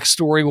a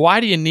backstory? Why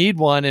do you need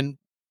one? And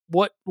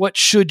what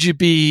should you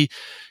be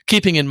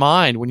keeping in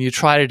mind when you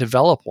try to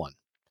develop one?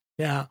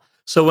 Yeah.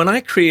 So when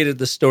I created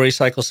the story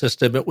cycle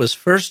system, it was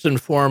first and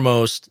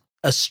foremost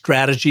a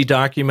strategy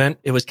document.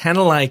 It was kind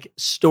of like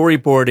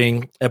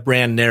storyboarding a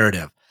brand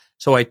narrative.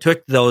 So I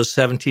took those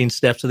 17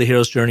 steps of the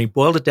hero's journey,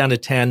 boiled it down to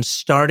 10,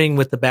 starting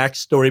with the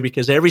backstory,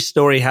 because every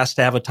story has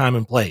to have a time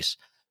and place.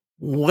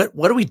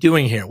 What are we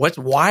doing here?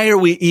 Why are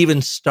we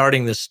even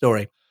starting this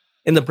story?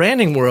 In the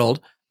branding world,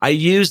 I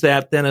use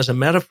that then as a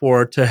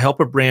metaphor to help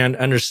a brand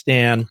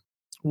understand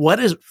what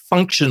is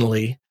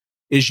functionally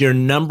is your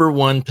number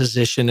one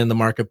position in the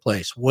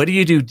marketplace. What do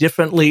you do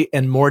differently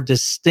and more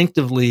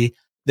distinctively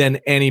than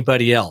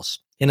anybody else?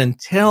 And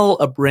until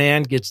a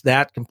brand gets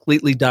that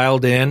completely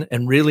dialed in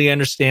and really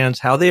understands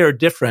how they are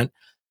different,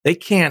 they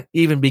can't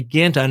even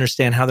begin to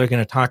understand how they're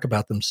going to talk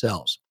about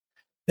themselves.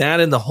 That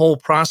in the whole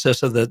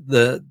process of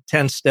the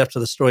 10 steps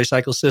of the story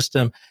cycle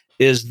system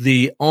is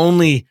the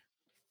only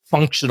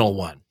functional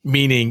one,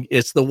 meaning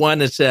it's the one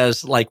that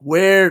says, like,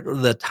 where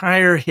the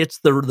tire hits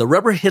the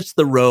rubber hits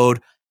the road,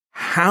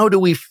 how do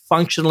we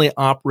functionally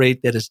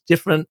operate that is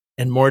different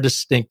and more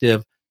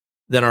distinctive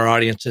than our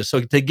audiences?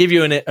 So to give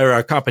you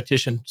our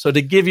competition. So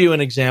to give you an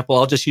example,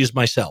 I'll just use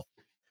myself.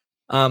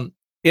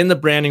 In the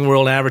branding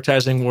world,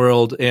 advertising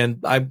world, and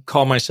I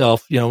call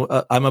myself,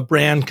 I'm a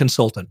brand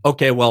consultant.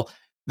 Okay, well,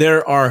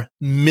 there are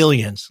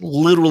millions,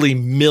 literally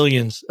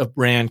millions of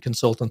brand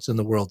consultants in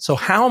the world. So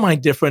how am I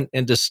different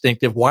and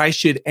distinctive? Why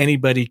should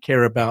anybody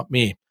care about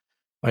me?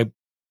 I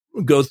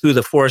go through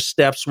the 4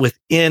 steps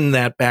within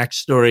that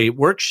backstory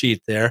worksheet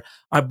there.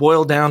 I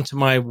boil down to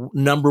my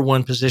number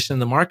one position in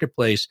the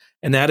marketplace,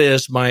 and that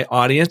is my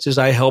audience is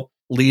I help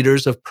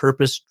leaders of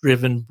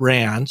purpose-driven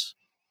brands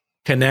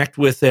connect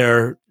with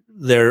their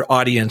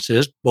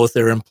audiences, both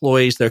their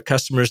employees, their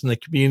customers, and the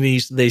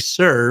communities they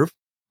serve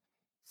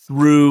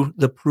through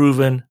the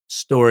proven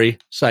story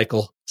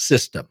cycle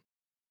system.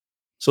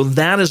 So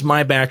that is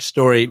my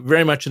backstory,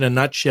 very much in a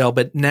nutshell.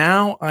 But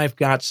now I've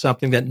got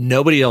something that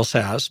nobody else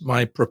has,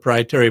 my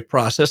proprietary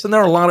process. And there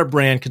are a lot of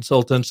brand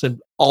consultants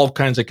and all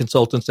kinds of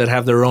consultants that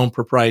have their own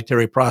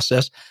proprietary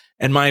process.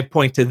 And my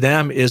point to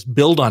them is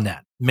build on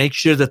that. Make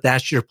sure that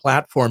that's your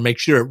platform. Make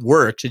sure it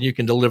works and you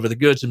can deliver the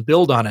goods and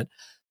build on it.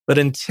 But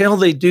until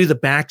they do the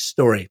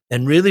backstory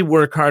and really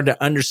work hard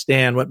to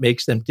understand what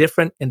makes them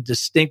different and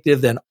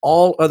distinctive than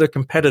all other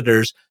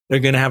competitors, they're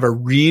going to have a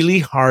really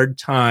hard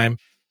time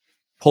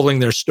pulling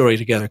their story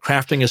together,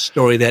 crafting a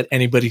story that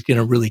anybody's going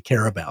to really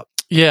care about.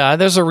 Yeah,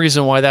 there's a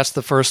reason why that's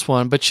the first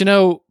one. But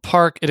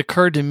Park, it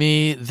occurred to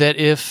me that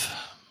if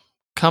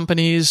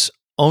companies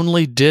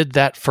only did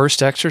that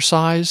first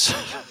exercise,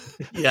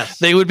 yes,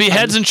 they would be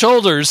heads and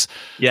shoulders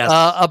yes.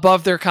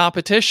 Above their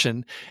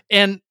competition.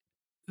 And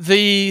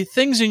the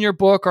things in your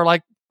book are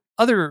like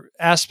other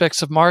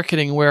aspects of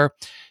marketing where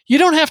you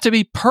don't have to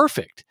be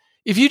perfect.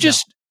 If you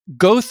just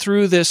go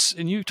through this,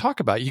 and you talk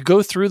about, you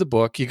go through the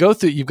book, you've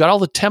got all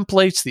the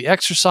templates, the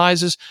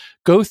exercises,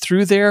 go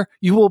through there,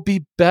 you will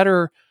be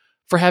better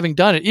for having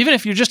done it. Even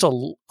if you're just a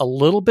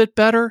little bit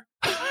better,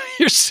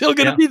 you're still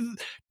going to be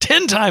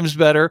 10 times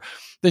better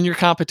than your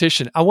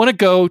competition. I want to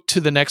go to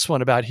the next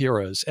one about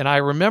heroes. And I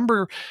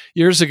remember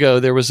years ago,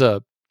 there was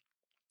a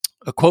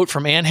quote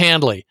from Ann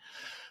Handley,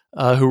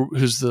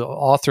 who's the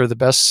author of the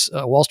best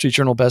Wall Street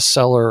Journal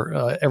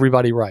bestseller,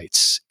 Everybody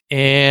Writes.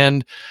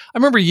 And I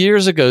remember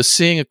years ago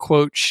seeing a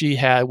quote she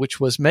had, which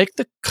was, make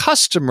the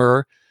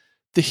customer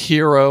the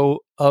hero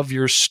of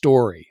your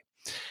story.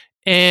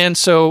 And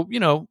so,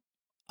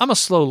 I'm a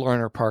slow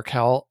learner, Park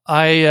Howell.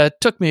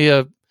 Took me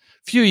a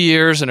few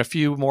years and a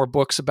few more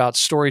books about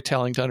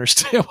storytelling to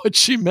understand what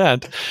she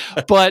meant.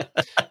 But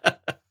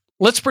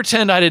let's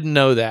pretend I didn't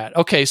know that.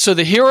 Okay, so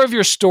the hero of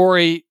your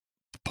story,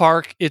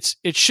 Park, it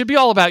should be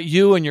all about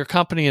you and your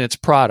company and its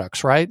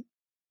products, right?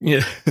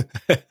 Yeah.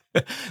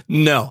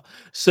 No.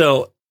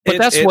 So, but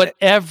that's what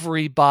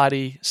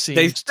everybody seems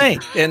they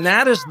think, and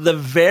that is the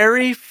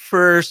very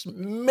first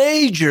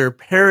major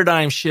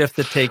paradigm shift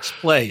that takes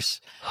place.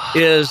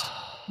 Is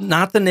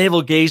not the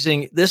navel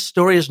gazing. This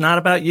story is not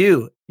about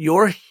you.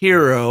 Your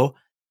hero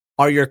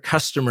are your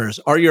customers,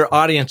 are your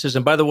audiences.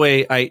 And by the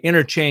way, I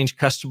interchange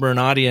customer and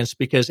audience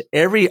because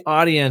every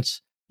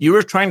audience, you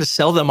were trying to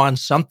sell them on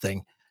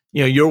something,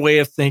 your way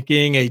of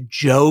thinking, a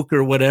joke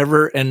or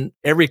whatever. And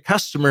every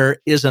customer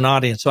is an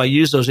audience. So I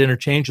use those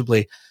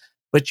interchangeably.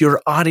 But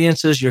your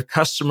audiences, your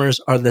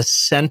customers are the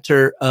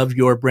center of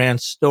your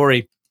brand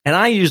story. And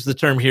I use the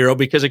term hero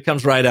because it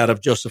comes right out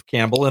of Joseph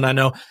Campbell. And I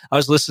know I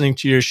was listening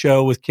to your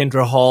show with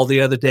Kendra Hall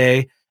the other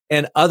day,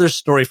 and other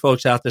story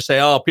folks out there say,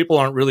 "Oh, people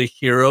aren't really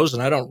heroes,"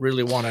 and I don't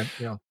really want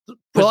to,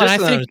 well, and I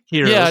think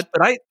heroes.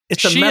 But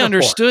it's she a metaphor.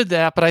 Understood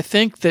that, but I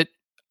think that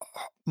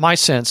my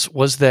sense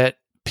was that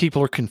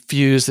people are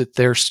confused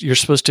that you're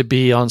supposed to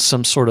be on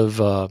some sort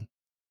of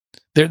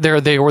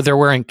they're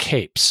wearing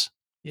capes.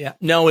 Yeah,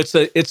 no,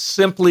 it's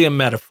simply a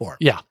metaphor.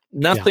 Yeah.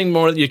 Nothing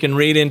more. You can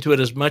read into it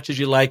as much as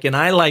you like. And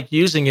I like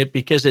using it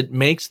because it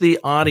makes the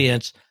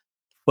audience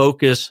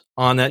focus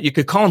on that. You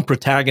could call them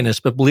protagonists,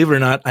 but believe it or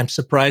not, I'm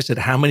surprised at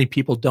how many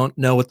people don't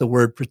know what the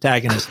word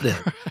protagonist is.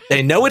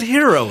 They know what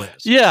hero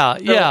is. Yeah,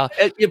 so yeah.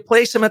 You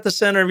place them at the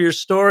center of your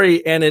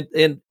story. And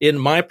in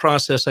my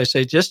process, I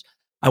say,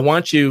 I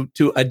want you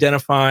to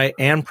identify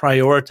and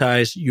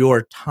prioritize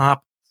your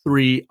top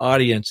 3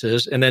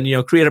 audiences, and then,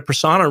 create a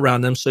persona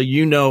around them so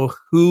you know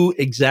who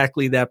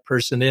exactly that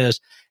person is.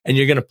 And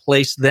you're going to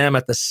place them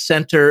at the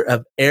center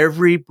of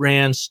every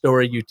brand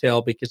story you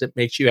tell, because it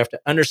makes you have to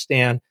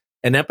understand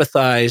and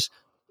empathize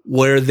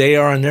where they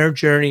are on their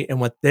journey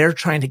and what they're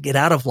trying to get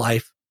out of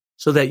life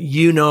so that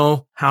you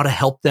know how to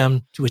help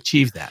them to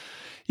achieve that.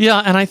 Yeah.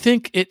 And I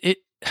think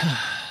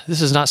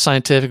this is not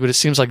scientific, but it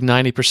seems like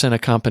 90%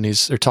 of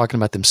companies are talking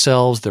about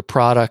themselves, their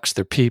products,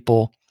 their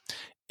people.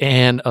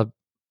 And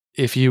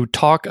if you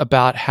talk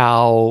about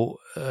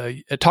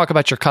talk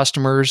about your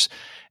customers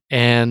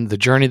and the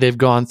journey they've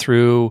gone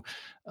through,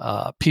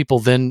 people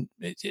then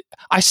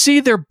I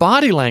see their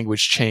body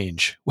language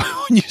change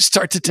when you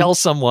start to tell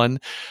someone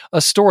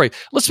a story.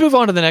 Let's move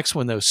on to the next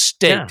one, though,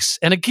 stakes.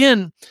 Yeah. And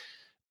again,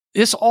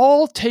 this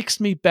all takes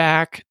me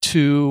back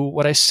to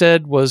what I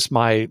said was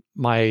my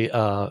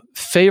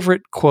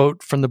favorite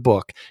quote from the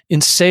book.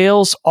 In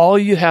sales, all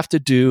you have to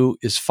do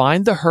is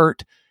find the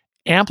hurt,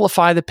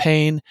 amplify the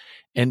pain,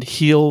 and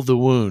heal the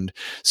wound.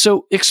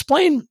 So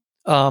explain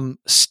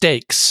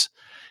stakes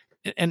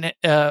and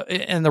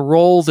the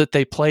role that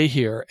they play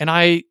here.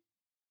 And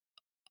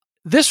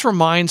this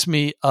reminds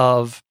me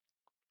of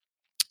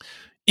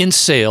in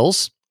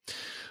sales,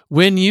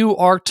 when you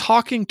are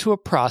talking to a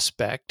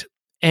prospect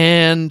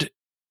and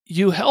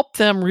you help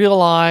them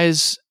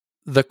realize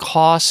the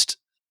cost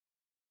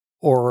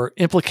or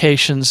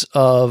implications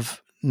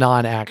of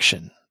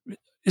non-action.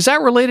 Is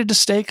that related to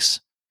stakes?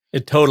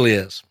 It totally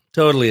is.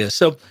 Totally is.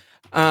 So,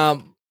 a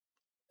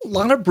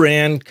lot of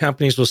brand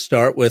companies will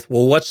start with,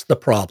 well, what's the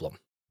problem?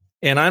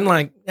 And I'm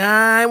like,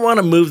 I want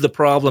to move the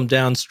problem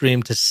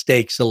downstream to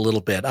stakes a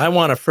little bit. I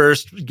want to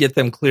first get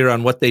them clear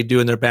on what they do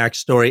in their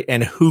backstory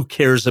and who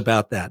cares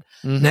about that.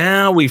 Mm-hmm.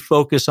 Now we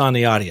focus on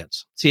the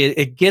audience. See,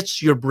 it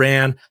gets your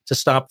brand to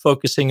stop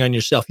focusing on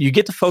yourself. You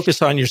get to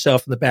focus on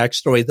yourself in the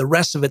backstory. The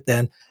rest of it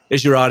then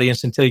is your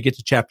audience until you get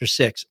to chapter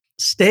 6.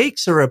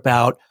 Stakes are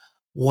about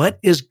what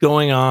is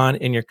going on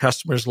in your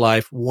customer's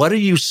life. What are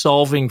you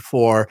solving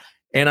for?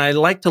 And I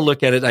like to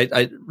look at it.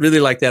 I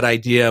really like that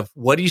idea of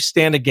what do you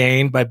stand to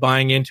gain by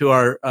buying into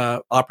our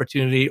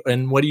opportunity,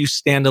 and what do you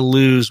stand to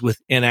lose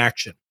with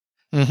inaction?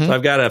 Mm-hmm. So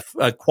I've got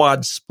a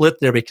quad split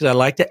there because I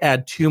like to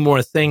add 2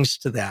 more things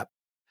to that.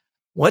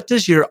 What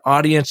does your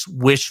audience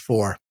wish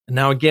for? And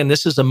now, again,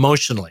 this is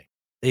emotionally.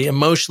 They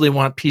emotionally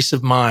want peace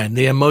of mind.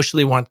 They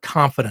emotionally want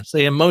confidence.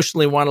 They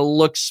emotionally want to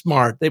look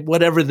smart.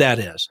 Whatever that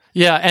is.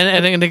 Yeah,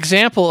 and an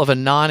example of a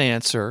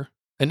non-answer,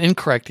 an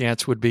incorrect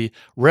answer would be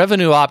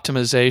revenue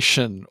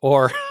optimization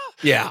or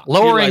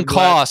lowering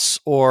costs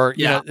or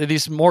you know,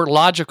 these more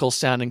logical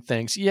sounding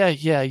things. Yeah.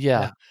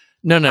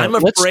 No. I'm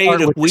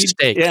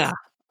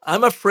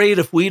afraid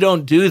if we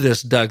don't do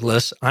this,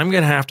 Douglas, I'm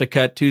going to have to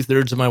cut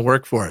 2/3 of my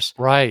workforce.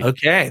 Right.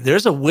 Okay.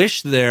 There's a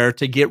wish there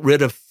to get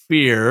rid of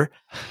fear.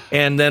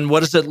 And then what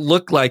does it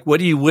look like? What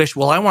do you wish?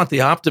 Well, I want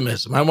the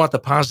optimism. I want the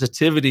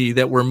positivity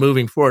that we're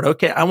moving forward.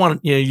 Okay. I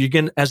want, you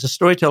can, as a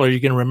storyteller, you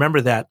can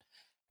remember that.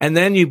 And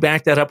then you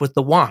back that up with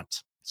the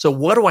want. So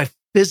what do I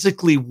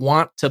physically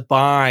want to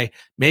buy?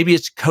 Maybe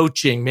it's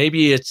coaching.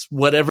 Maybe it's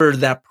whatever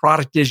that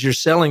product is you're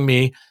selling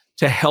me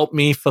to help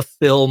me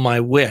fulfill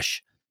my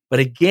wish. But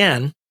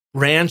again,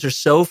 brands are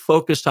so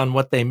focused on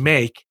what they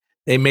make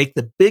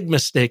the big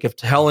mistake of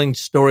telling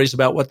stories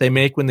about what they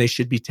make when they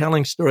should be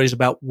telling stories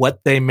about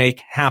what they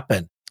make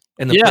happen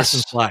in the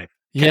person's life.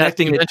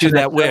 Connecting it to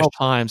that wish.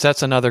 Times.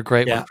 That's another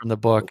great one from the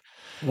book.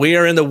 We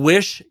are in the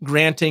wish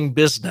granting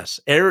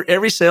business.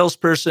 Every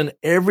salesperson,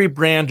 every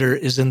brander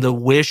is in the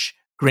wish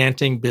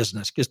granting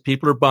business because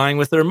people are buying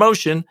with their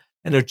emotion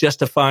and they're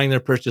justifying their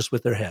purchase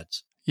with their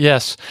heads.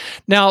 Yes.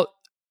 Now,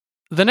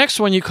 the next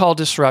one you call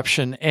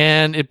disruption,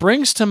 and it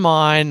brings to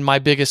mind my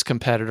biggest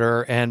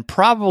competitor and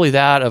probably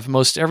that of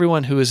most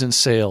everyone who is in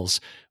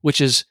sales,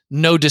 which is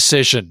no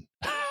decision,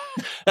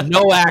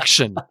 no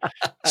action,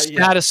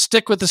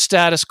 stick with the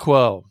status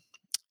quo.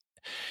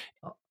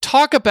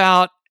 Talk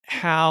about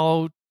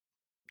how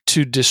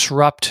to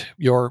disrupt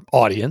your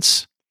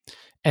audience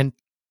and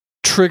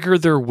trigger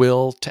their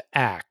will to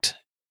act.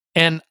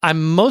 And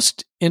I'm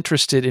most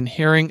interested in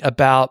hearing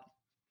about,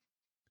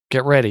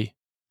 get ready,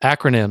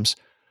 acronyms.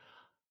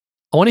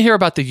 I want to hear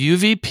about the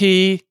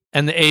UVP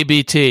and the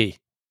ABT.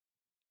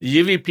 The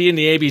UVP and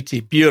the ABT,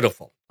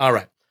 beautiful. All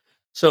right.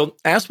 So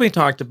as we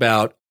talked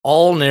about,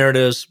 all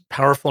narratives,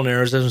 powerful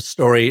narratives in a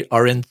story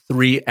are in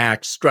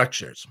 3-act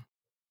structures.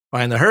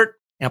 Find the hurt,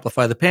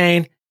 amplify the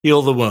pain,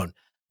 heal the wound.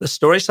 The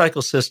story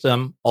cycle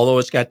system, although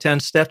it's got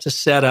 10 steps, is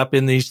set up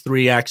in these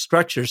 3-act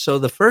structures. So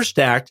the first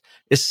act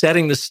is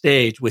setting the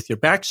stage with your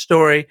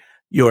backstory,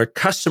 your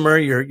customer,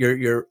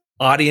 your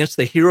audience,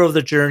 the hero of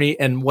the journey,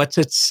 and what's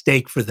at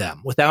stake for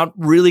them. Without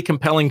really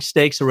compelling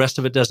stakes, the rest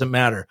of it doesn't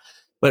matter.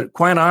 But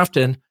quite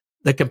often,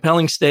 the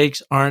compelling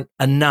stakes aren't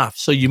enough.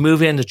 So you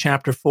move into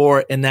chapter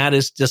 4, and that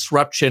is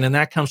disruption. And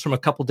that comes from a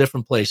couple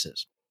different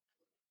places.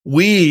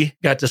 We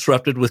got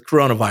disrupted with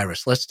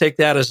coronavirus. Let's take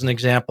that as an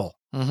example.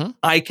 Mm-hmm.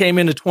 I came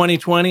into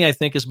 2020, I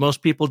think as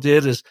most people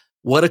did, is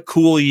what a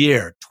cool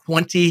year,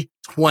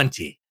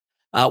 2020.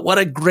 What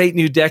a great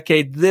new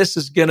decade. This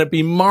is going to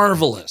be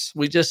marvelous.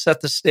 We just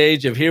set the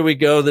stage of here we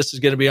go. This is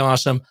going to be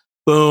awesome.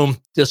 Boom,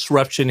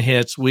 disruption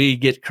hits. We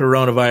get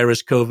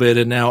coronavirus, COVID,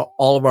 and now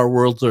all of our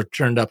worlds are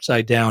turned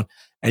upside down.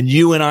 And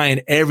you and I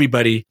and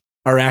everybody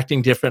are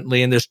acting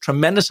differently. And there's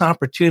tremendous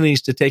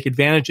opportunities to take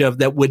advantage of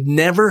that would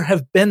never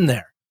have been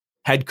there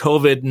had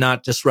COVID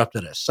not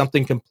disrupted us,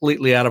 something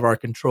completely out of our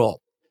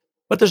control.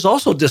 But there's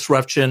also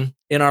disruption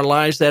in our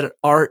lives that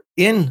are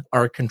in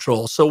our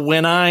control. So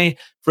when I,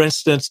 for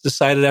instance,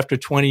 decided after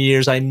 20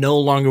 years, I no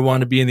longer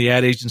want to be in the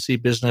ad agency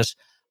business,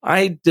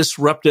 I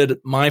disrupted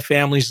my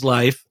family's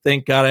life.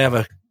 Thank God I have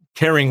a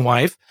caring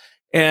wife,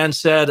 and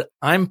said,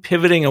 I'm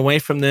pivoting away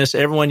from this.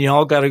 Everyone, you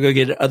all got to go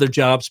get other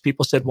jobs.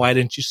 People said, why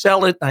didn't you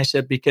sell it? And I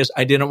said, because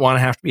I didn't want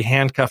to have to be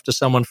handcuffed to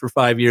someone for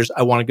 5 years.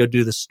 I want to go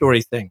do the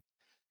story thing.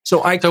 So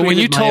when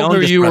you told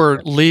her you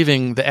were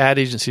leaving the ad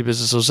agency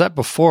business, was that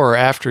before or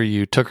after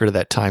you took her to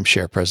that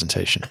timeshare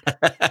presentation?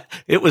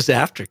 It was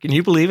after. Can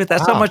you believe it?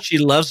 That's how much she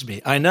loves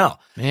me. I know.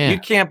 Man. You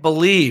can't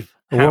believe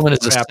the woman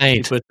is a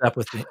saint. She puts up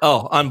with me.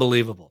 Oh,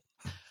 unbelievable.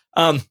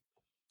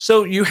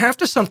 So you have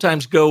to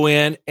sometimes go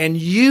in and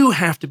you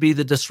have to be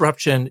the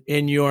disruption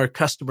in your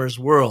customer's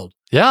world.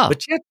 Yeah.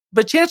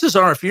 But chances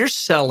are, if you're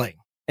selling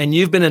and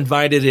you've been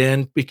invited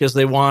in because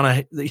they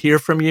want to hear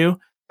from you,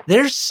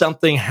 there's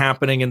something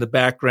happening in the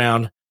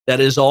background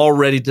that is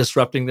already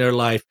disrupting their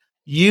life.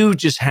 You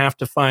just have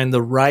to find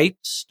the right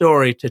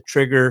story to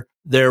trigger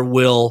their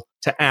will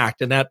to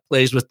act. And that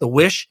plays with the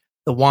wish,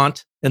 the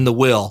want, and the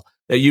will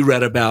that you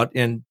read about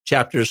in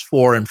chapters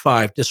 4 and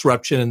 5,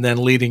 disruption, and then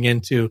leading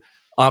into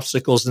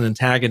obstacles and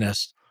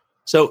antagonists.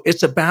 So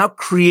it's about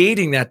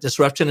creating that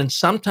disruption. And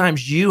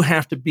sometimes you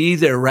have to be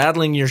there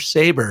rattling your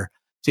saber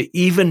to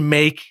even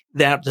make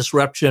that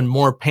disruption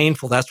more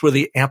painful. That's where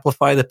the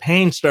amplify the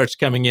pain starts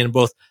coming in,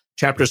 both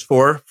chapters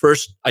 4,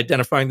 first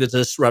identifying the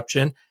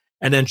disruption,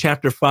 and then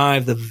chapter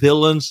 5, the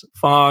villains,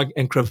 fog,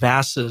 and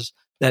crevasses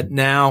that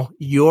now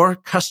your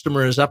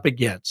customer is up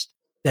against,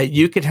 that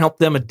you can help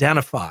them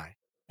identify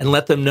and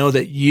let them know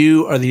that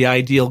you are the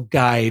ideal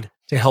guide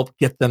to help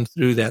get them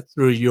through that,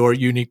 through your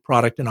unique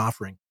product and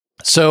offering.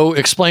 So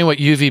explain what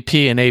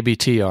UVP and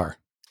ABT are.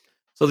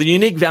 So the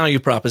unique value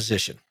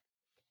proposition.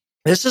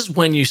 This is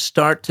when you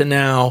start to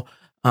now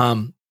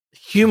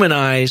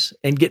humanize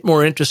and get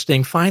more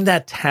interesting. Find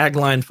that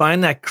tagline,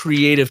 find that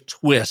creative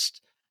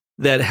twist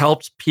that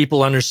helps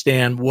people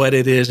understand what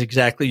it is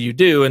exactly you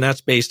do. And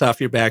that's based off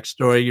your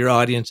backstory, your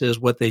audiences,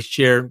 what they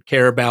share,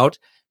 care about,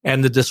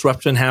 and the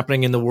disruption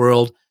happening in the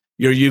world.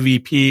 Your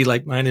UVP,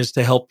 like mine, is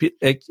to help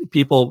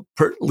people,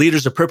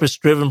 leaders of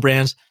purpose-driven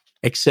brands,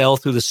 excel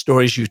through the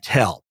stories you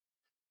tell.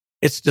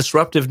 It's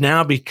disruptive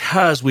now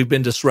because we've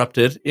been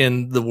disrupted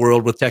in the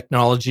world with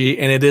technology,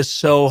 and it is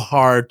so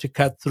hard to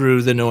cut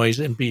through the noise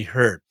and be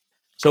heard.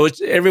 So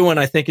it's everyone,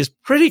 I think, is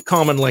pretty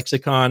common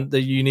lexicon,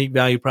 the unique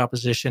value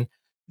proposition.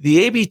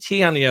 The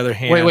ABT, on the other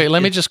hand. Wait,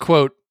 let me just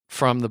quote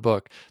from the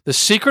book. The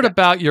secret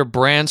about your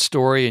brand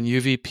story and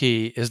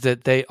UVP is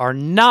that they are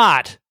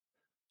not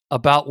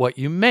about what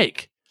you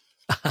make,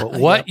 but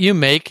what you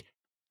make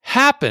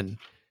happen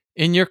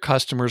in your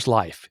customer's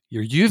life.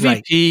 Your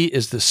UVP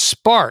is the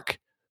spark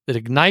that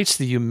ignites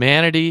the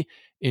humanity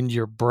in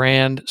your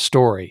brand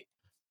story.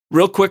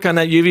 Real quick on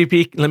that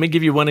UVP, let me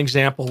give you one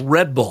example.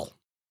 Red Bull.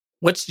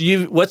 What's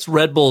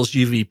Red Bull's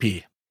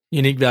UVP?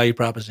 Unique value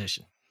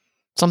proposition.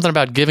 Something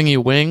about giving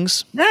you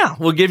wings? Yeah,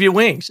 we'll give you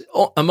wings.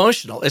 Oh,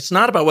 emotional. It's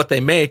not about what they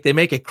make. They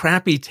make a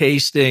crappy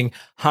tasting,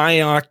 high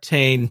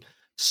octane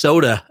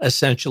soda,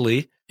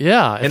 essentially.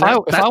 Yeah, if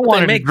I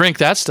wanted to drink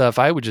that stuff,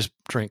 I would just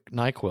drink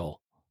NyQuil.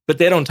 But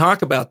they don't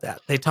talk about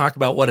that. They talk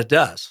about what it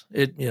does.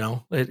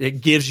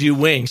 It gives you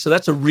wings. So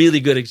that's a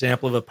really good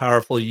example of a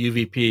powerful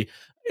UVP.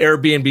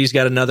 Airbnb's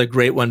got another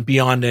great one,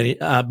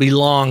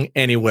 Belong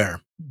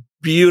Anywhere.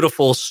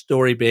 Beautiful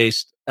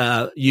story-based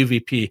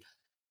UVP.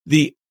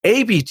 The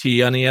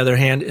ABT, on the other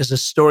hand, is a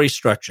story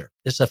structure.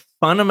 It's a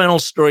fundamental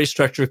story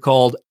structure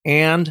called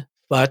and,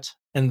 but,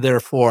 and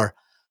therefore.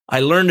 I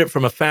learned it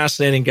from a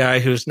fascinating guy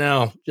who's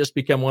now just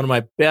become one of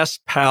my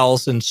best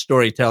pals in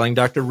storytelling,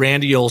 Dr.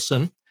 Randy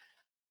Olson.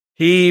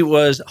 He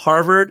was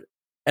Harvard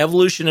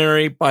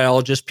evolutionary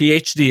biologist,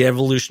 PhD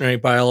evolutionary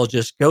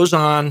biologist, goes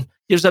on,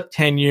 gives up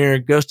tenure,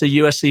 goes to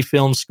USC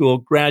Film School,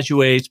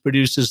 graduates,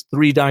 produces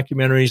 3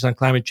 documentaries on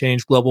climate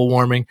change, global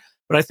warming.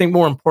 But I think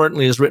more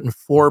importantly, has written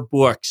 4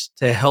 books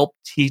to help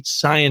teach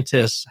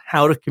scientists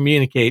how to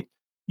communicate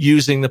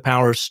using the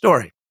power of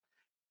story.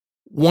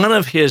 One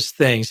of his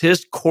things,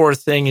 his core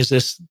thing is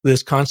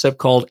this concept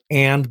called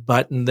and,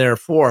 but, and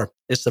therefore.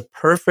 It's the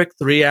perfect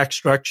 3-act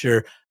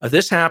structure of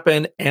this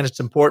happened and it's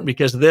important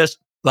because of this,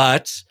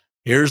 but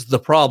here's the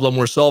problem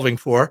we're solving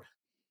for.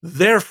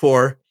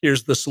 Therefore,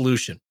 here's the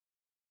solution.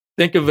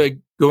 Think of it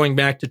going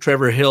back to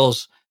Trevor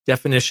Hill's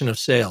definition of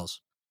sales.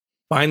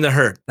 Find the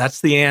hurt. That's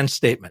the and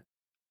statement.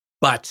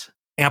 But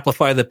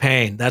amplify the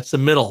pain. That's the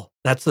middle.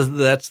 That's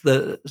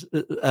the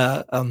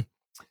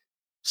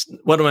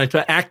what am I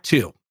trying? Act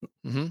 2.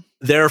 Mm-hmm.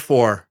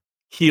 Therefore,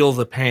 heal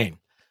the pain.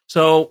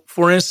 So,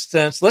 for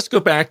instance, let's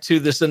go back to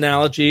this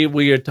analogy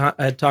we had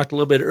talked a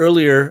little bit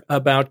earlier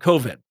about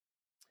COVID.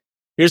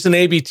 Here's an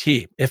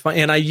ABT.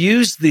 I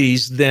use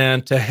these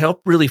then to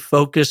help really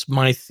focus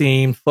my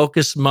theme,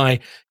 focus my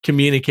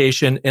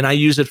communication, and I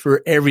use it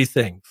for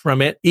everything from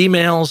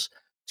emails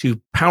to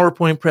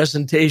PowerPoint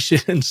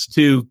presentations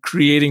to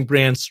creating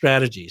brand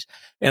strategies.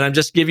 And I'm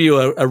just give you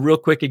a real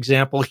quick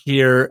example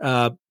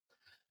here.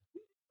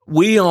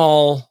 We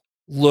all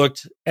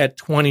looked at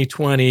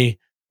 2020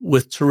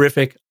 with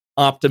terrific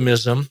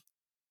optimism,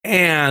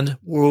 and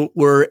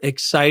we're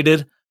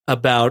excited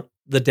about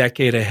the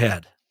decade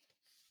ahead.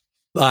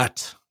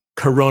 But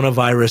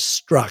coronavirus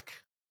struck,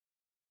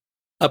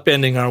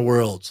 upending our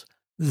worlds.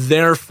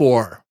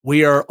 Therefore,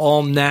 we are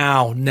all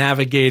now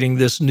navigating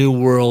this new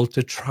world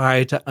to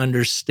try to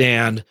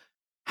understand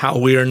how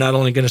we are not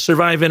only going to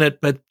survive in it,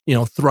 but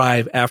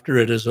thrive after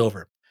it is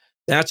over.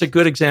 That's a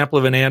good example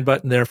of an and,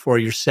 but, and therefore.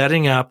 You're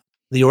setting up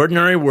the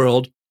ordinary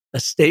world, a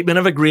statement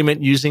of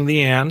agreement using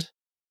the and,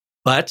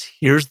 but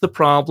here's the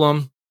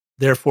problem,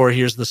 therefore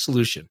here's the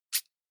solution.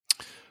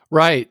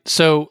 Right.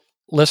 So,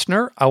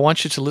 listener, I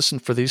want you to listen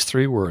for these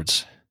 3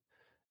 words.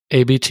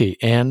 ABT,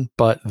 and,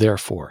 but,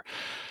 therefore.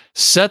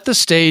 Set the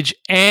stage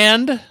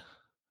and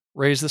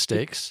raise the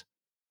stakes.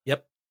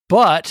 Yep.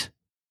 But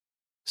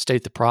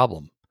state the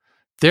problem.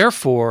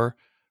 Therefore,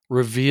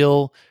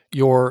 reveal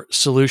your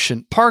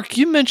solution. Park,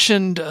 you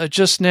mentioned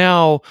just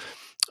now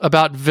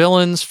about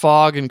villains,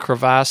 fog, and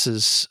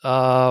crevasses.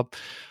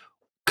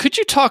 Could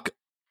you talk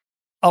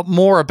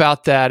more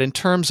about that in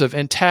terms of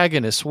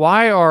antagonists?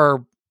 Why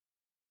are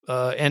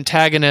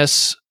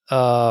antagonists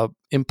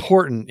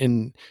important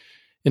in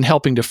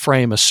helping to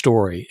frame a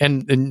story?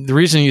 And the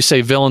reason you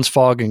say villains,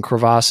 fog, and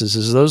crevasses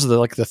is those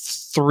are the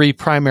 3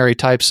 primary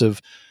types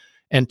of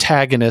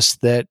antagonists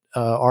that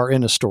are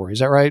in a story. Is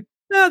that right?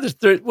 No,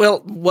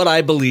 what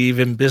I believe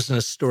in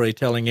business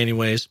storytelling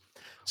anyways.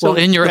 So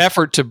in your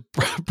effort to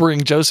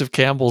bring Joseph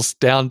Campbell's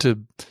down to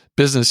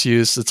business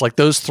use, it's like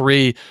those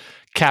 3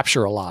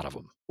 capture a lot of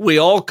them. We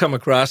all come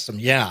across them,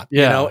 yeah.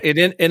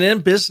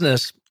 In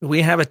business,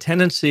 we have a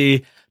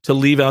tendency to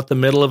leave out the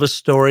middle of a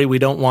story. We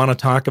don't want to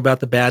talk about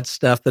the bad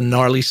stuff, the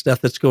gnarly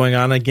stuff that's going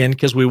on, again,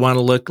 because we want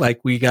to look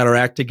like we got our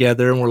act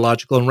together and we're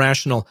logical and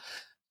rational.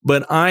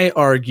 But I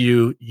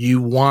argue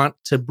you want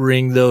to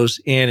bring those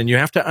in, and you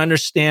have to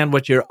understand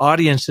what your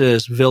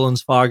audience's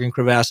villains, fog, and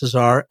crevasses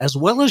are, as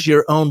well as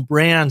your own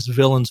brand's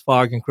villains,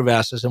 fog, and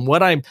crevasses. And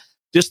what I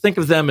just think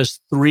of them as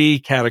 3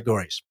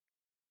 categories.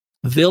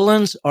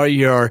 Villains are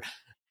your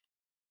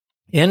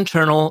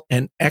internal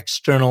and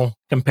external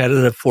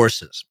competitive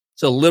forces.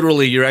 So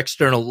literally your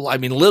external,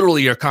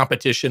 literally your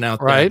competition out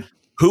there. Right.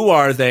 Who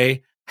are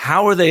they?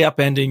 How are they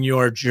upending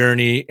your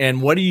journey?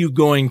 And what are you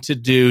going to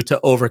do to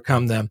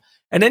overcome them?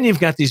 And then you've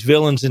got these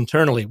villains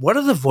internally. What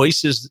are the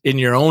voices in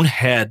your own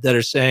head that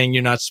are saying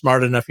you're not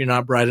smart enough, you're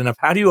not bright enough?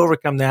 How do you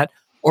overcome that?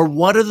 Or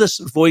what are the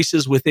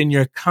voices within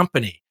your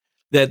company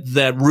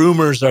that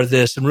rumors are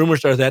this and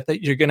rumors are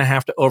that you're going to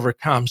have to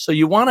overcome? So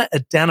you want to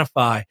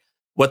identify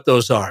what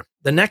those are.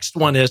 The next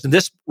one is, and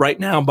this right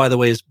now, by the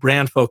way, is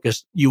brand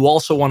focused. You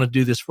also want to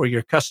do this for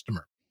your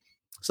customer.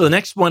 So the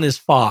next one is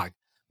fog.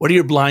 What are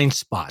your blind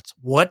spots?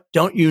 What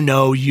don't you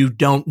know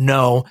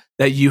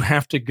that you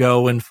have to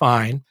go and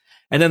find?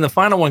 And then the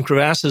final one,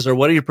 crevasses, are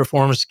what are your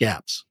performance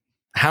gaps?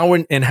 How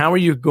are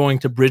you going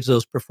to bridge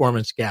those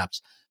performance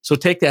gaps? So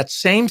take that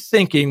same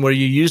thinking where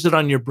you use it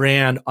on your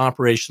brand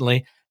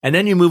operationally, and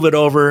then you move it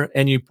over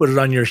and you put it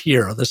on your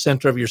hero, the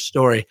center of your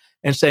story,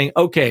 and saying,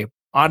 okay,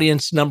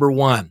 audience number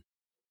 1,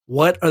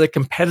 what are the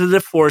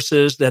competitive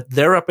forces that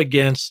they're up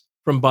against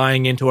from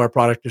buying into our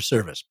product or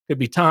service. It could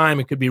be time,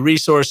 it could be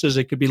resources,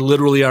 it could be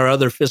literally our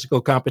other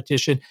physical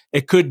competition.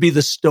 It could be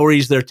the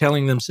stories they're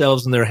telling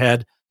themselves in their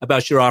head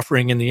about your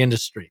offering in the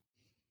industry.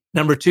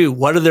 Number two,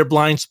 what are their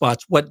blind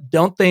spots? What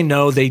don't they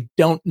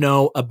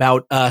know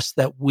about us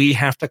that we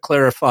have to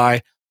clarify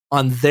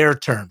on their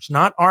terms,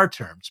 not our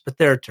terms, but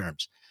their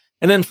terms.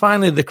 And then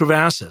finally, the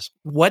crevasses.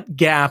 What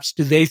gaps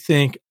do they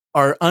think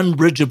are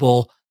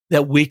unbridgeable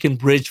that we can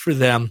bridge for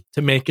them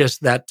to make us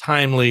that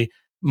timely,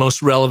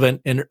 most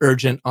relevant and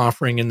urgent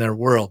offering in their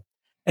world?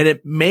 And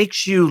it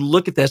makes you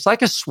look at that. It's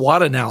like a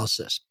SWOT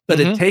analysis, but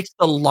it takes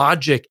the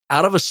logic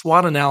out of a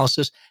SWOT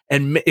analysis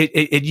and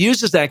it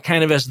uses that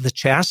kind of as the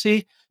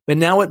chassis, but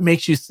now it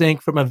makes you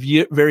think from a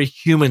very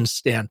human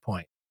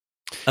standpoint.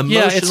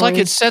 Yeah, it's like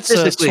it sets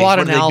a SWOT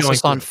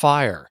analysis on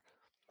fire.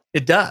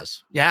 It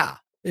does. Yeah.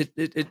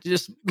 It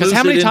just, because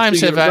how many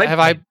times have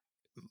I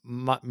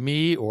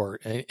me or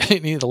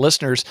any of the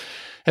listeners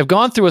have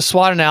gone through a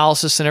SWOT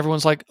analysis and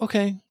everyone's like,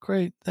 okay,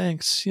 great,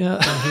 thanks. Yeah.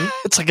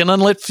 It's like an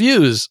unlit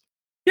fuse.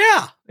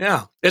 Yeah.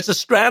 It's a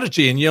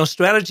strategy. And,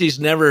 strategies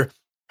never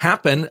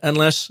happen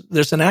unless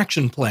there's an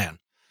action plan.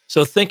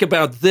 So think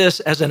about this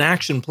as an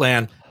action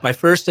plan by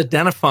first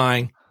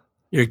identifying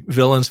your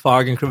villains,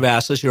 fog, and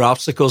crevasses, your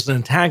obstacles and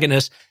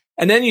antagonists.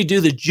 And then you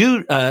do the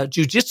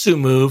jujitsu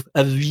move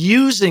of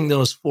using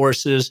those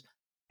forces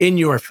in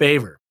your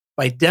favor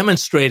by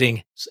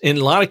demonstrating, in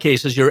a lot of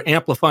cases, you're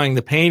amplifying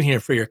the pain here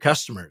for your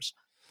customers.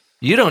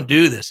 You don't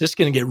do this, it's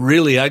going to get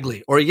really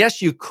ugly. Or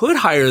yes, you could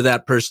hire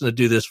that person to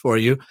do this for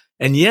you.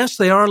 And yes,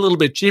 they are a little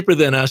bit cheaper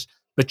than us,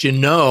 but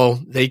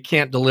they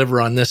can't deliver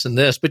on this and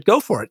this, but go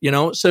for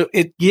it, So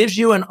it gives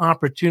you an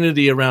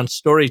opportunity around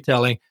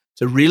storytelling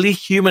to really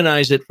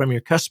humanize it from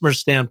your customer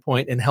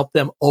standpoint and help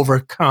them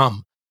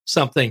overcome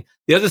something.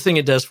 The other thing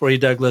it does for you,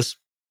 Douglas,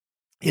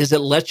 is it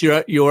lets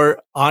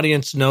your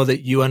audience know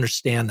that you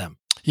understand them.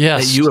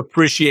 Yes. That you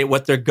appreciate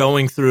what they're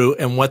going through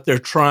and what they're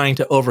trying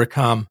to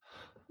overcome.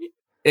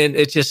 And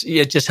it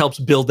just helps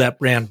build that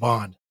brand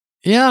bond.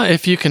 Yeah,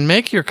 if you can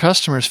make your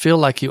customers feel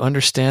like you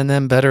understand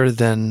them better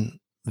than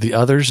the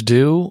others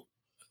do,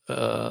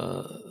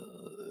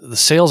 the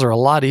sales are a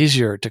lot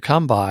easier to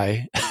come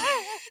by.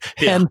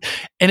 Yeah.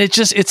 And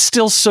it's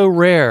still so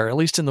rare, at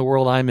least in the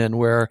world I'm in,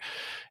 where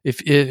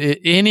if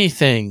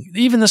anything,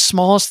 even the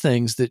smallest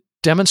things that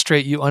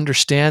demonstrate you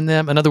understand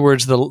them. In other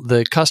words,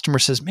 the customer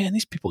says, man,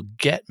 these people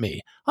get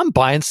me. I'm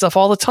buying stuff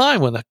all the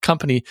time when a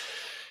company,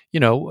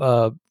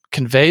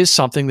 conveys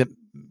something that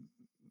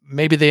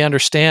maybe they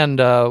understand,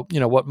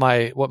 what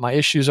my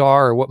issues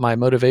are or what my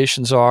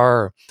motivations are,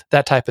 or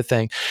that type of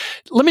thing.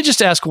 Let me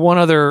just ask one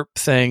other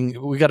thing.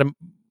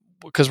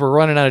 Because we're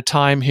running out of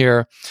time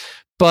here,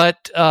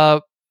 but,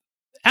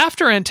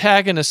 after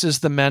antagonist is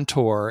the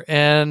mentor,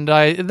 and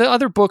the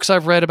other books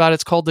I've read about,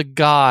 it's called the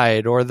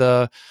guide, or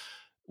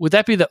would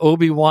that be the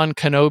Obi-Wan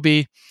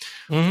Kenobi?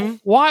 Mm-hmm.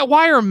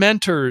 Why are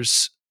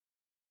mentors?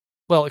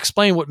 Well,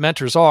 explain what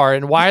mentors are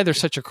and why they're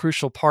such a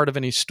crucial part of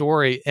any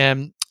story.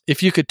 And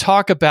if you could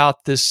talk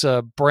about this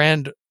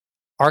brand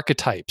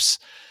archetypes,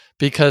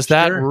 because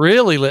that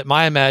really lit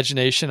my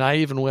imagination. I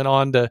even went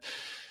on to,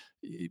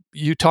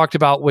 you talked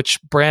about which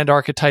brand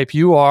archetype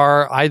you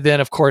are. I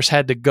then, of course,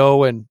 had to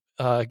go and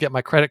get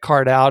my credit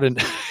card out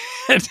and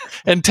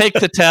and take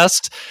the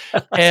test,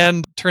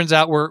 and turns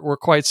out we're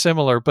quite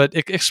similar. But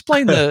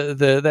explain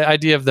the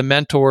idea of the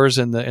mentors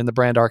and the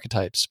brand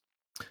archetypes.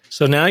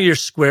 So now you're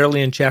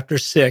squarely in chapter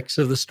 6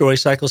 of the story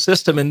cycle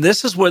system, and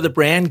this is where the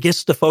brand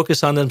gets to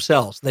focus on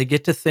themselves. They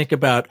get to think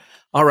about,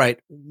 all right,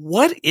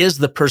 what is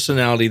the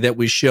personality that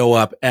we show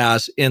up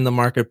as in the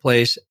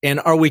marketplace, and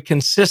are we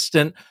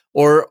consistent,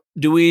 or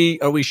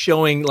are we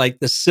showing like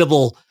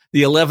the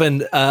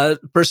 11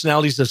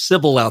 personalities of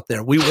Sybil out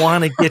there? We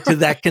want to get to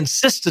that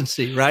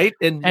consistency, right?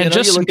 And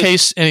just in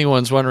case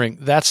anyone's wondering,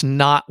 that's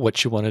not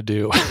what you want to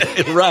do.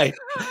 Right.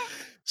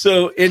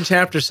 So in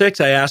chapter 6,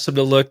 I asked them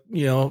to look,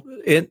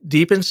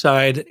 deep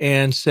inside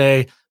and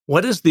say,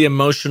 what is the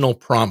emotional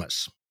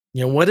promise?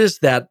 What is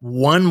that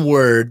one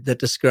word that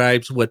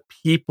describes what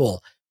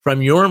people,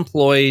 from your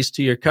employees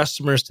to your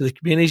customers to the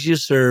communities you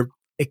serve,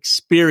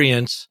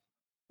 experience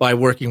by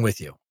working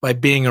with you, by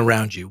being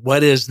around you?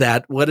 What is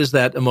that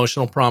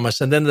emotional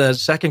promise? And then the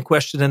second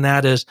question in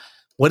that is,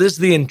 what is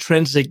the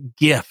intrinsic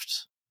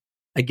gift?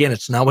 Again,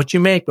 it's not what you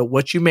make, but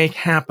what you make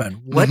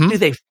happen. What do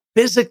they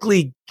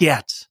physically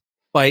get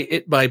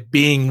by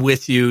being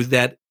with you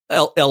that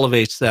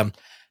elevates them?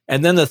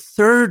 And then the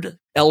third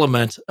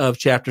element of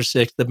chapter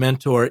 6, the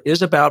mentor,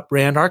 is about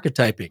brand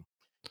archetyping.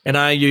 And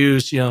I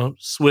use,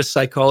 Swiss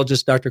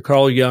psychologist Dr.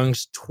 Carl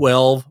Jung's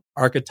 12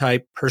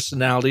 archetype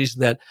personalities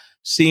that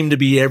seem to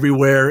be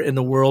everywhere in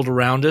the world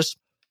around us.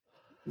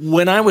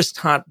 When I was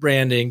taught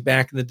branding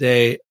back in the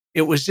day,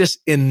 it was just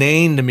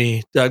inane to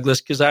me,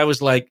 Douglas, because I was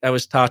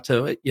taught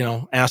to,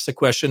 ask the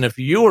question, if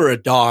you were a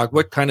dog,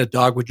 what kind of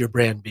dog would your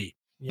brand be?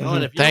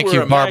 And if Thank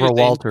you, Barbara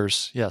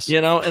Walters. Yes.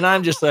 And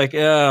I'm just like,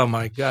 oh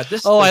my God.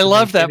 I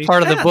love that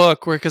part of the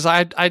book because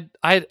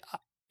I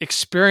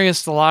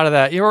experienced a lot of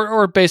that,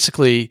 or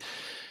basically,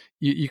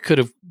 you could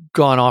have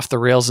gone off the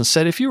rails and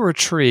said, if you were a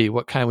tree,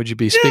 what kind would you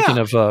be? Speaking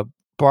of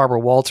Barbara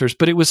Walters,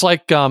 but it was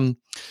like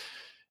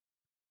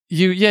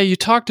you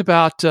talked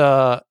about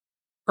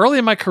early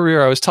in my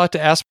career, I was taught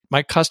to ask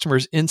my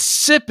customers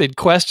insipid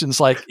questions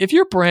like, if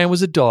your brand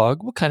was a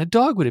dog, what kind of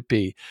dog would it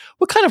be?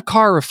 What kind of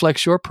car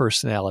reflects your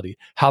personality?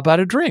 How about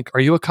a drink? Are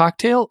you a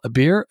cocktail, a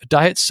beer, a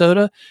diet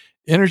soda,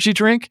 energy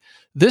drink?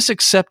 This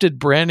accepted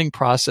branding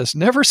process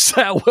never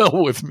sat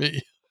well with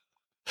me.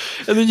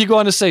 And then you go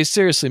on to say,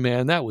 seriously,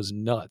 man, that was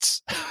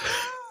nuts.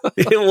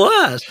 It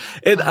was.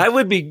 And I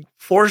would be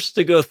forced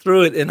to go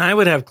through it, and I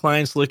would have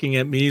clients looking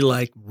at me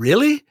like,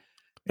 really?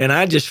 And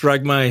I just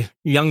shrug my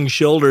young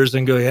shoulders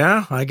and go,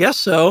 yeah, I guess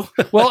so.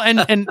 Well,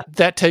 and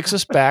that takes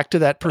us back to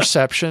that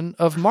perception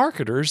of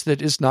marketers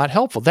that is not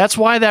helpful. That's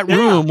why that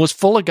room was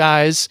full of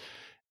guys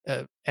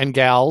and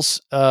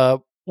gals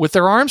with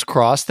their arms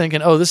crossed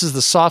thinking, oh, this is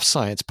the soft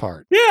science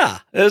part. Yeah,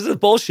 this is the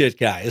bullshit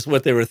guy is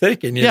what they were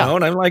thinking, you know?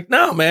 And I'm like,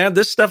 no, man,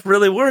 this stuff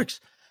really works.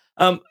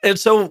 And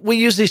so we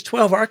use these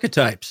 12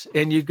 archetypes,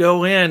 and you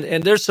go in,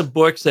 and there's some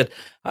books that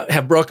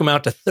have broken them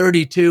out to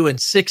 32 and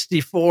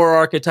 64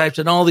 archetypes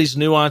and all these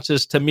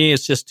nuances. To me,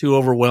 it's just too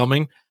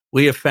overwhelming.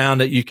 We have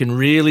found that you can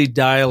really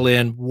dial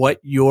in what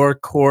your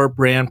core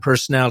brand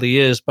personality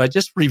is by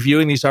just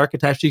reviewing these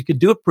archetypes. You can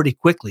do it pretty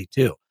quickly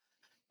too.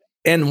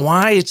 And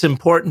why it's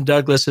important,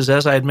 Douglas, is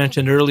as I had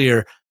mentioned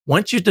earlier,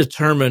 once you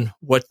determine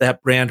what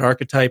that brand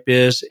archetype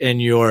is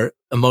and your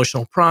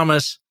emotional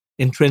promise,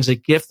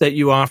 intrinsic gift that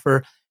you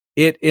offer,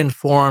 it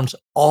informs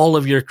all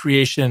of your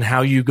creation and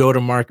how you go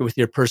to market with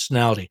your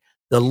personality.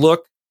 The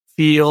look,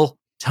 feel,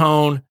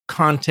 tone,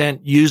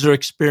 content, user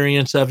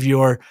experience of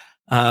your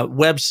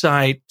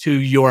website, to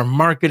your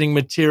marketing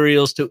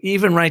materials, to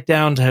even right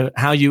down to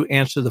how you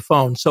answer the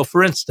phone. So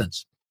for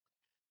instance,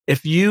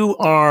 if you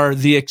are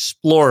the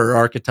explorer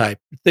archetype,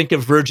 think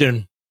of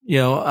Virgin,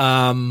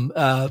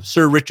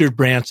 Sir Richard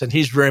Branson,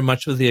 he's very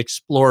much with the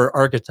explorer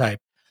archetype.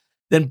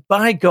 Then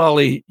by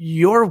golly,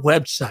 your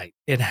website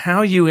and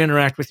how you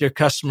interact with your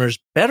customers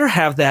better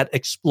have that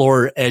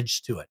explorer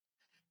edge to it.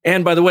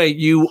 And by the way,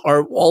 you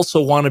are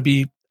also want to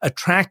be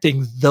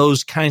attracting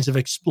those kinds of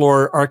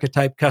explorer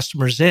archetype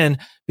customers in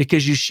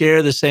because you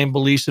share the same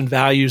beliefs and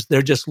values.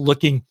 They're just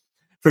looking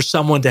for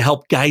someone to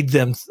help guide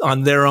them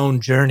on their own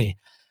journey.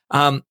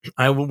 I'm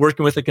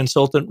working with a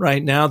consultant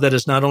right now that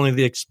is not only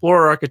the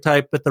explorer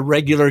archetype, but the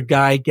regular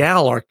guy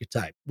gal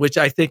archetype, which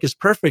I think is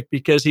perfect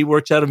because he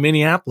works out of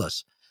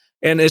Minneapolis.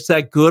 And it's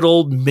that good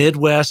old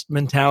Midwest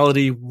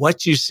mentality.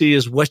 What you see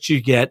is what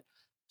you get.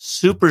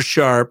 Super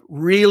sharp,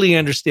 really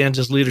understands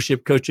his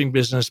leadership coaching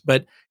business,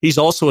 but he's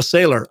also a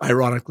sailor,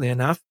 ironically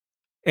enough.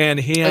 And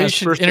he has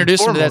you should introduce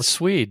him to that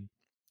Swede.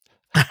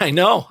 I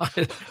know.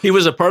 He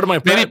was a part of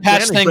my maybe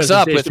patch things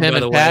up with him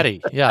and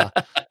Patty. Yeah.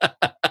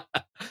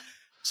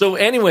 So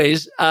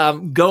anyways,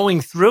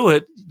 going through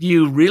it,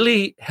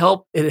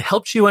 it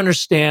helps you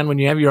understand when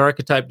you have your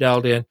archetype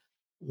dialed in,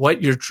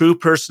 what your true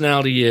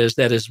personality is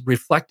that is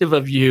reflective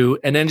of you,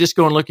 and then just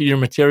go and look at your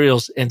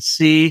materials and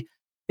see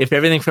if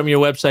everything from your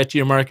website to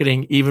your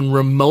marketing even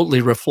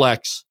remotely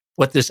reflects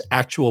what this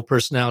actual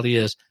personality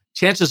is.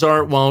 Chances are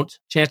it won't.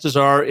 Chances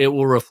are it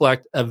will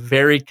reflect a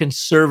very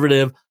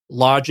conservative,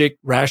 logic,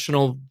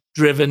 rational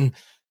driven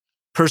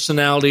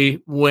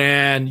personality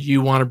when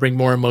you want to bring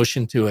more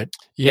emotion to it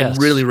and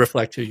really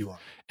reflect who you are.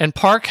 And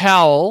Park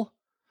Howell,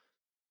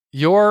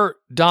 your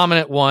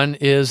dominant one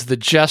is the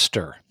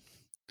jester.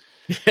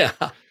 Yeah.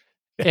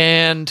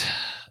 And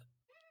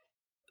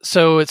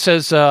so it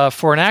says,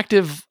 for an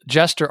active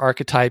jester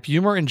archetype,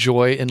 humor and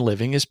joy in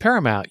living is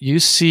paramount. You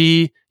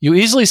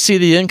easily see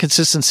the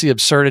inconsistency,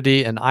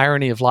 absurdity, and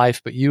irony of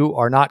life, but you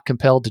are not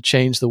compelled to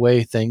change the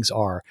way things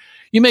are.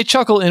 You may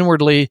chuckle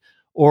inwardly,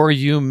 or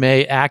you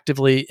may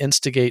actively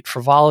instigate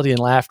frivolity and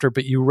laughter,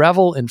 but you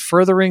revel in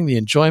furthering the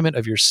enjoyment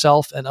of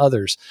yourself and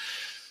others.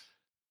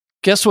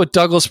 Guess what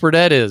Douglas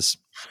Burdett is?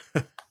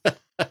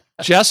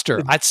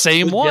 Jester. I'd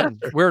say one.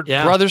 Jester. We're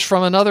brothers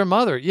from another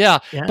mother. Yeah.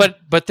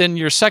 But then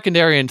your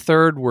secondary and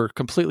third were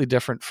completely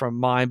different from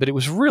mine, but it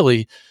was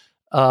really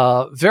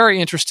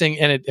very interesting.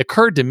 And it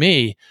occurred to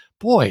me,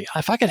 boy,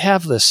 if I could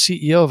have the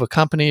CEO of a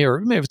company, or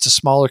maybe it's a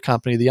smaller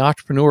company, the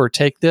entrepreneur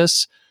take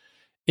this,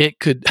 it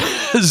could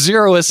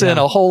zero us in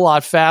a whole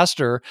lot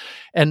faster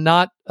and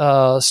not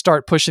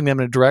start pushing them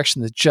in a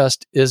direction that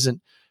just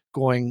isn't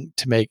going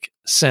to make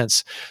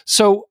sense.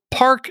 So,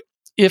 Park,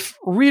 if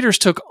readers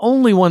took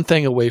only one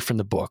thing away from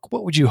the book,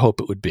 what would you hope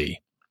it would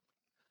be?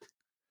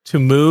 To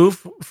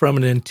move from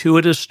an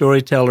intuitive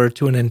storyteller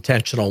to an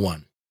intentional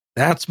one.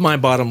 That's my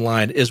bottom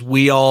line, is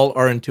we all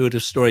are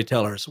intuitive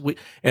storytellers.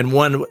 And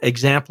one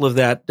example of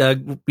that,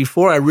 Doug,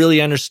 before I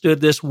really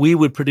understood this, we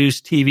would produce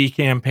TV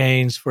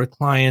campaigns for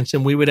clients,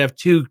 and we would have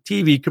 2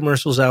 TV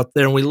commercials out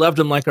there, and we loved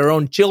them like our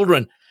own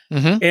children.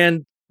 Mm-hmm.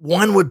 And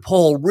one would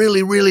poll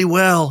really, really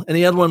well, and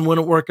the other one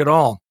wouldn't work at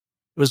all.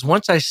 It was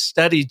once I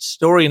studied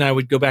story and I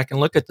would go back and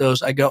look at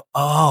those, I go,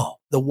 oh,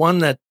 the one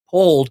that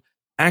polled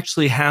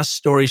actually has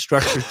story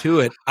structure to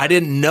it. I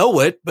didn't know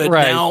it, but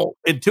Right. now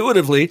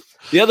intuitively,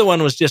 the other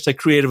one was just a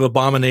creative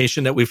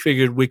abomination that we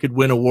figured we could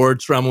win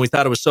awards from. We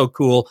thought it was so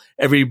cool.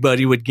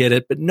 Everybody would get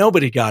it, but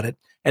nobody got it.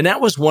 And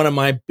that was one of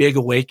my big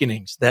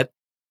awakenings, that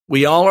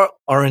we all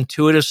are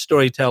intuitive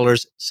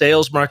storytellers,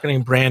 sales,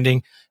 marketing,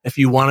 branding. If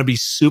you want to be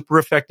super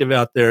effective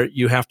out there,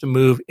 you have to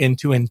move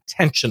into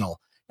intentional.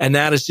 And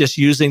that is just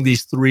using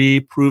these 3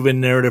 proven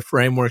narrative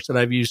frameworks that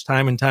I've used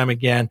time and time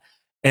again,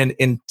 and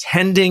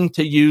intending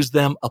to use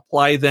them,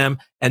 apply them,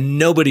 and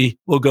nobody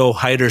will go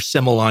hide or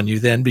simul on you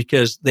then,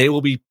 because they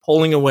will be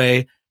pulling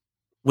away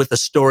with a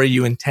story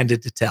you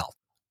intended to tell.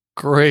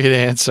 Great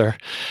answer.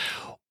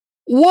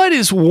 What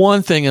is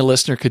one thing a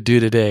listener could do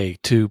today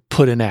to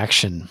put in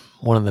action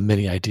one of the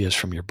many ideas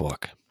from your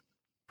book?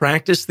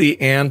 Practice the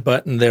and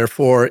button,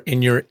 therefore,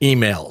 in your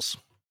emails.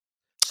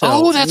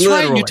 So that's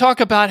right. You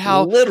talk about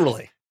how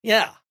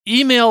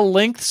email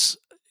lengths,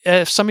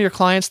 some of your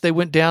clients, they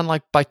went down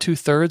like by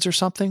 2/3 or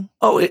something.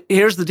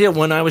 Here's the deal.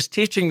 When I was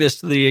teaching this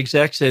to the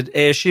execs at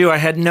ASU, I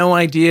had no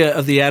idea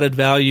of the added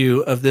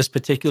value of this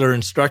particular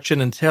instruction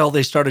until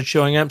they started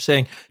showing up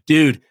saying,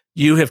 dude,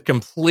 you have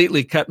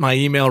completely cut my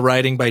email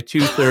writing by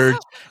 2/3,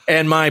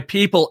 and my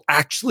people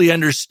actually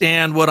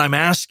understand what I'm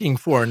asking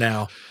for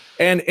now.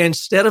 And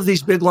instead of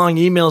these big, long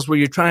emails where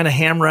you're trying to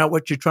hammer out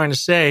what you're trying to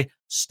say,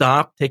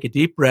 stop, take a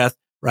deep breath,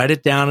 write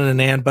it down in an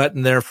and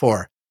button,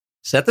 therefore.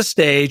 Set the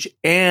stage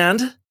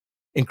and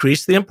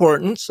increase the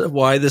importance of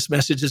why this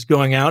message is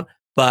going out.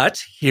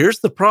 But here's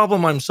the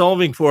problem I'm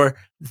solving for.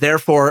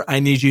 Therefore, I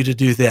need you to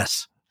do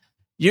this.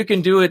 You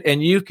can do it,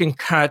 and you can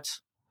cut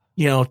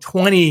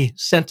 20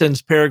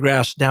 sentence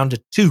paragraphs down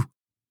to 2.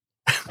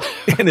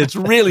 And it's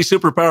really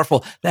super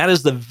powerful. That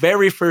is the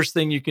very first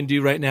thing you can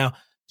do right now.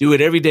 Do it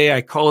every day.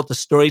 I call it the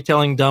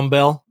storytelling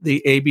dumbbell,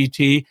 the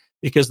ABT,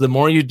 because the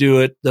more you do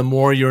it, the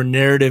more your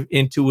narrative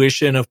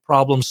intuition of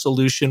problem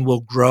solution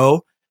will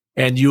grow,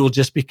 and you will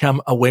just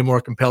become a way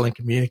more compelling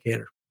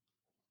communicator.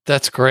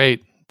 That's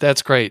great.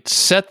 That's great.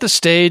 Set the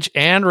stage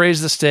and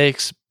raise the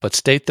stakes, but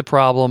state the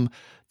problem,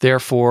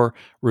 therefore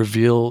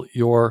reveal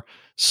your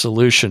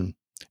solution.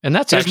 And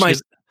that's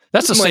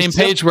the same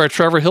page where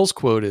Trevor Hill's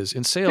quote is.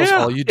 In sales,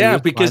 all you do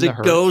is because it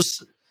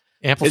goes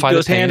amplify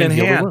the pain and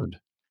heal the wound.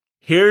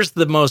 Here's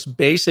the most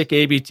basic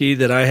ABT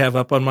that I have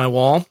up on my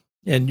wall,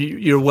 and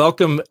you're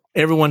welcome,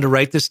 everyone, to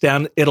write this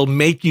down. It'll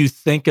make you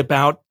think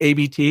about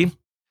ABT.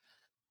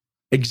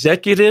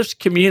 Executives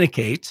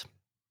communicate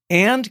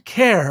and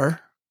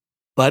care,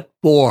 but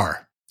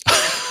bore.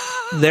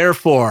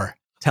 Therefore,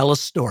 tell a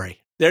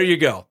story. There you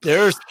go.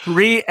 There's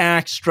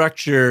 3-act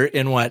structure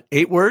in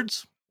 8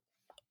 words?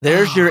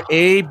 There's your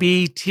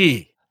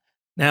ABT.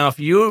 Now, if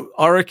you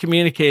are a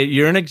communicator,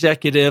 you're an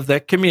executive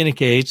that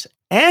communicates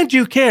and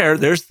you care,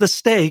 there's the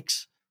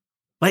stakes,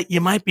 but you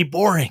might be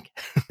boring.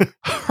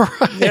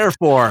 Right.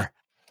 Therefore,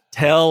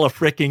 tell a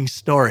freaking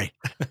story.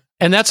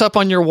 And that's up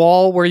on your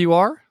wall where you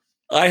are?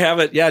 I have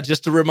it,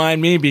 just to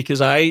remind me,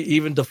 because I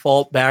even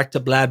default back to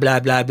blah, blah,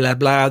 blah, blah,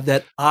 blah,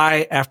 that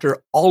I,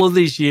 after all of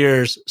these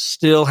years,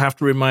 still have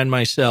to remind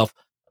myself,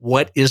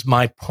 what is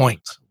my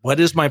point? What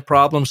is my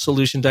problem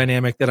solution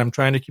dynamic that I'm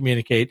trying to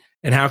communicate?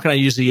 And how can I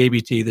use the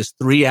ABT, this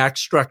 3-act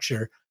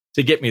structure,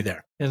 to get me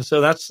there? And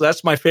so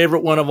that's my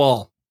favorite one of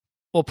all.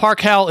 Well,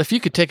 Park Howell, if you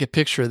could take a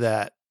picture of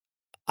that,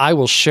 I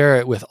will share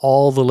it with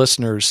all the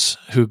listeners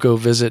who go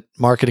visit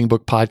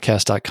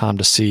marketingbookpodcast.com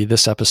to see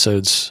this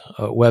episode's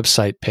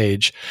website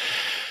page.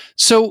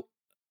 So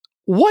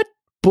what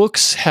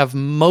books have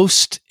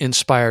most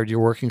inspired your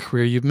working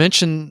career? You've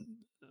mentioned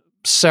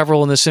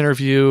several in this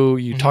interview.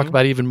 You talk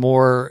about even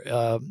more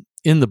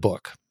in the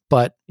book,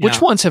 but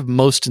which ones have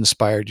most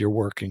inspired your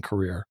work and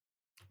career?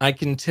 I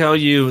can tell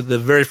you the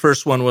very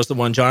first one was the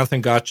one,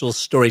 Jonathan Gottschall's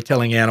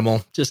Storytelling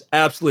Animal. Just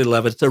absolutely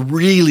love it. It's a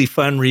really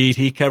fun read.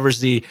 He covers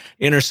the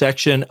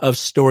intersection of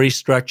story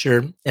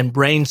structure and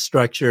brain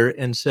structure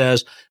and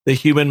says the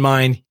human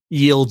mind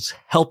yields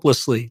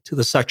helplessly to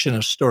the suction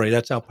of story.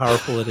 That's how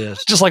powerful it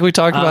is. Just like we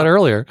talked about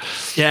earlier.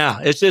 Yeah,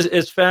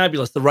 it's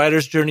fabulous. The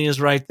writer's journey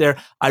is right there.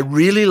 I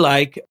really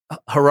like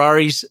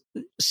Harari's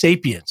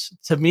Sapiens.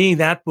 To me,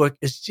 that book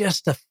is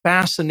just a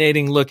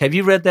fascinating look. Have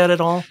you read that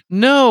at all?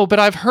 No, but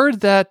I've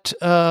heard that.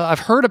 I've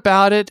heard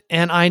about it,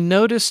 and I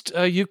noticed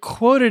you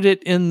quoted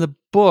it in the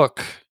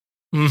book,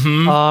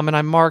 and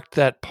I marked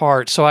that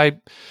part. So I've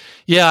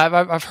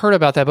heard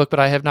about that book, but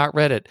I have not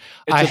read it.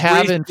 I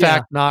have, in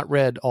fact, not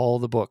read all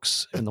the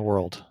books in the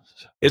world.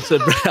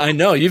 I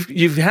know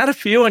you've had a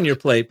few on your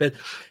plate, but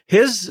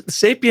his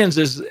Sapiens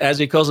is, as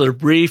he calls it, a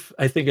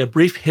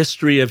brief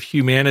history of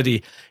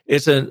humanity.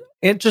 It's an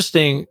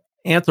interesting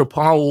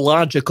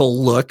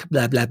anthropological look,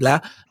 blah, blah, blah,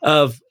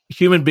 of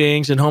human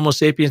beings and Homo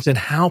sapiens and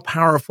how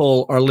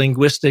powerful our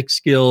linguistic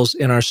skills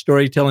and our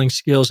storytelling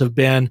skills have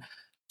been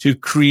to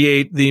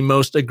create the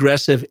most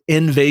aggressive,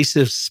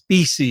 invasive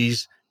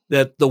species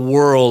that the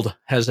world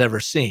has ever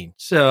seen.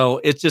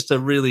 So it's just a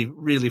really,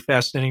 really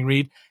fascinating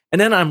read.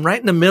 And then I'm right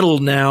in the middle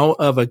now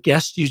of a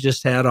guest you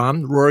just had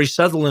on, Rory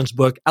Sutherland's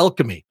book,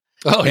 Alchemy.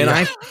 And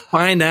I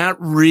find that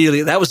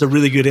was a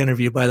really good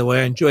interview, by the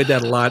way. I enjoyed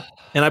that a lot.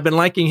 And I've been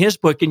liking his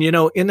book. And,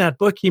 in that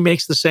book, he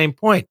makes the same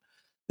point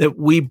that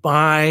we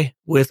buy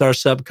with our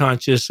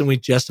subconscious and we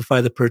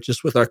justify the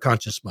purchase with our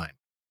conscious mind.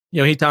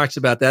 He talks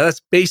about that.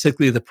 That's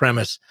basically the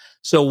premise.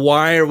 So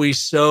why are we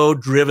so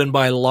driven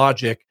by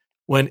logic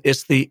when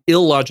it's the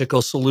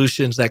illogical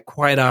solutions that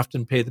quite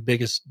often pay the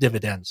biggest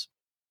dividends?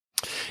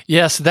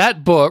 Yes,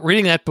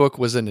 reading that book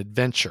was an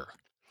adventure.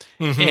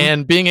 Mm-hmm.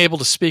 And being able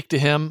to speak to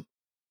him,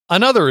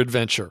 another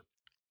adventure.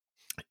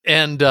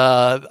 And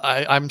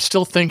I'm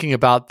still thinking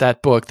about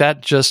that book.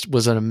 That just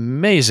was an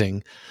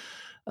amazing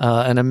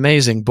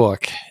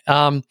book.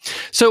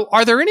 So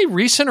are there any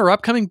recent or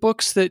upcoming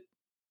books that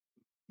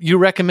you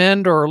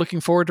recommend or are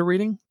looking forward to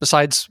reading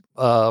besides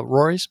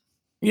Rory's?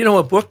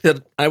 A book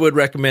that I would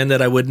recommend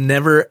that I would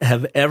never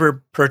have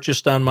ever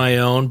purchased on my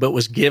own, but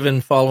was given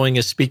following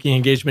a speaking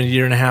engagement a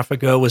year and a half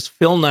ago was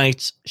Phil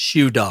Knight's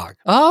Shoe Dog.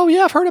 Oh,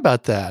 yeah, I've heard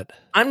about that.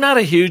 I'm not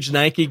a huge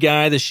Nike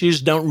guy. The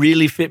shoes don't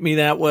really fit me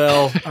that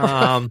well.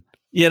 I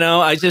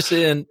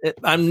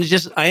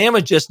am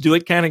a just do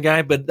it kind of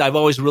guy, but I've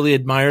always really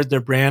admired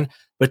their brand.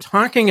 But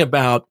talking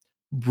about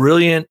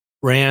brilliant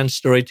brand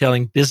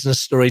storytelling,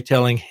 business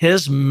storytelling,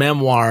 his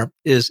memoir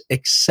is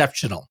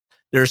exceptional.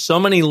 There are so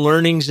many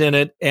learnings in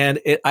it, and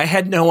I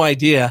had no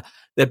idea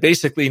that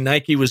basically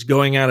Nike was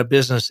going out of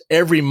business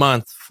every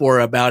month for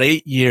about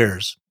 8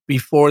 years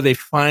before they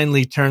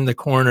finally turned the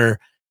corner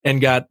and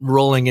got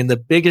rolling. And the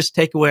biggest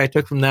takeaway I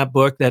took from that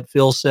book that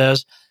Phil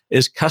says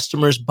is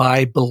customers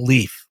buy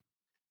belief.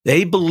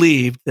 They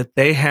believed that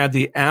they had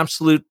the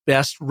absolute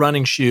best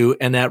running shoe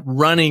and that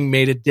running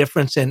made a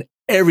difference in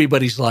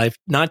everybody's life,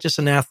 not just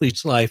an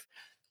athlete's life,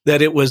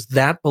 that it was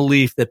that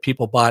belief that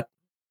people bought.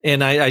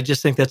 And I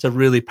just think that's a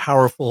really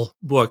powerful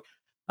book.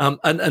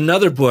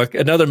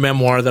 Another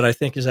memoir that I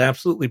think is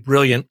absolutely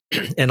brilliant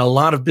and a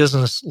lot of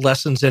business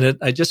lessons in it.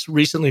 I just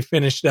recently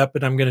finished up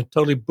and I'm going to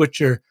totally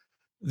butcher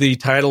the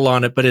title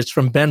on it, but it's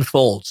from Ben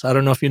Folds. I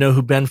don't know if you know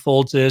who Ben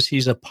Folds is.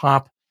 He's a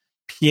pop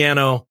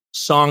piano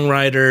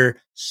songwriter,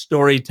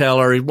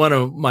 storyteller. He's one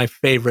of my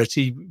favorites.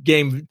 He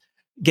gained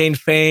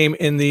fame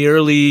in the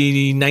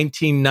early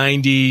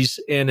 1990s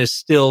and is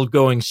still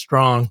going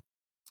strong.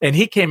 And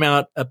he came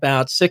out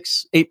about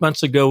 6-8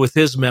 months ago with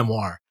his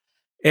memoir.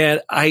 And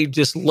I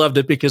just loved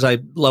it because I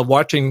love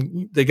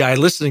watching the guy,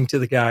 listening to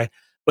the guy.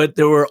 But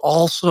there were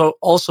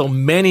also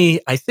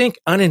many, I think,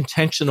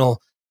 unintentional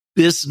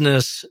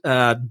business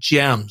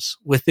gems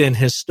within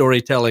his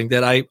storytelling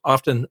that I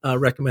often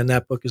recommend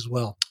that book as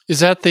well.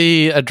 Is that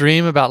A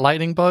Dream About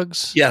Lightning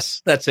Bugs?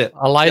 Yes, that's it.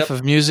 A Life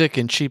of Music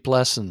and Cheap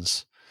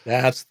Lessons.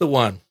 That's the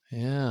one.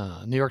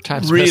 Yeah, New York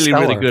Times really,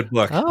 bestseller. really good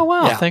book. Oh,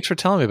 wow. Yeah. Thanks for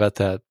telling me about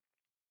that.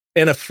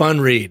 And a fun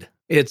read.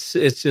 It's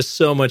just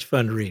so much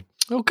fun to read.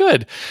 Oh,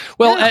 good.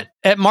 Well,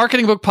 at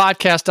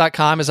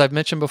marketingbookpodcast.com, as I've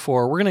mentioned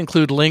before, we're going to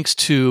include links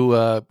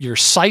to your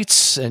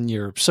sites and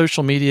your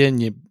social media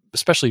and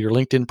especially your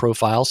LinkedIn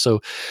profile.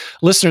 So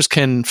listeners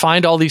can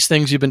find all these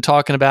things you've been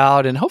talking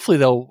about, and hopefully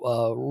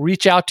they'll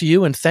reach out to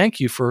you and thank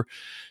you for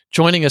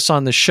joining us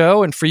on the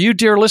show. And for you,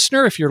 dear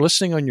listener, if you're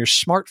listening on your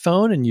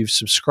smartphone and you've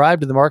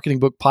subscribed to the Marketing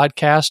Book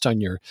Podcast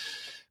on your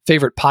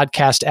favorite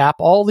podcast app,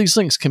 all these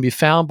links can be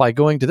found by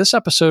going to this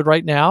episode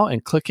right now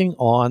and clicking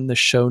on the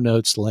show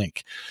notes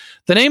link.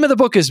 The name of the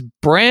book is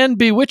Brand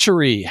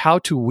Bewitchery: How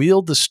to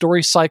Wield the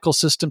Story Cycle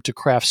System to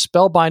Craft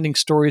Spellbinding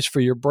Stories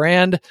for Your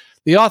Brand.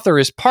 The author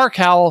is Park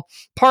Howell.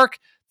 Park,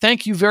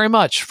 thank you very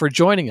much for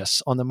joining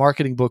us on the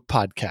Marketing Book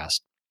Podcast.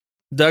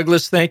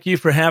 Douglas, thank you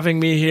for having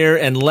me here,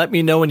 and let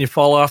me know when you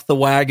fall off the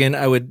wagon.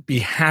 I would be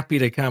happy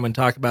to come and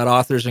talk about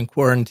authors in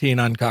quarantine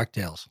on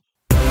cocktails.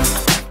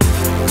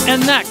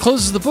 And that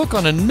closes the book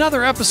on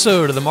another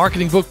episode of the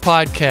Marketing Book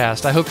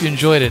Podcast. I hope you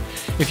enjoyed it.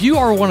 If you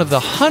are one of the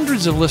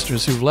hundreds of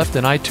listeners who've left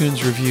an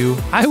iTunes review,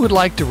 I would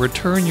like to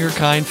return your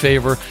kind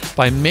favor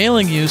by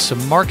mailing you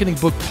some Marketing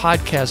Book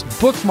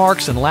Podcast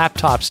bookmarks and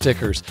laptop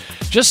stickers.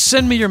 Just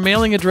send me your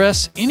mailing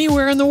address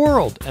anywhere in the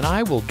world, and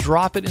I will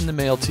drop it in the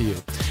mail to you.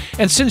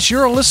 And since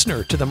you're a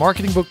listener to the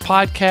Marketing Book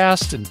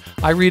Podcast, and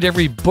I read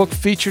every book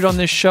featured on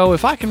this show,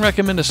 if I can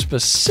recommend a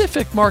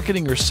specific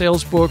marketing or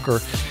sales book or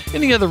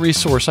any other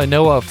resource I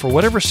know of for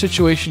whatever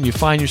situation you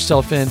find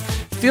yourself in,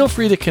 feel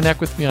free to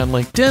connect with me on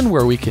LinkedIn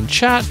where we can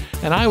chat,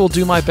 and I will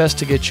do my best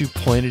to get you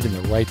pointed in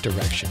the right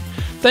direction.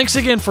 Thanks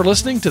again for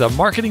listening to the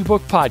Marketing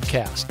Book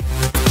Podcast.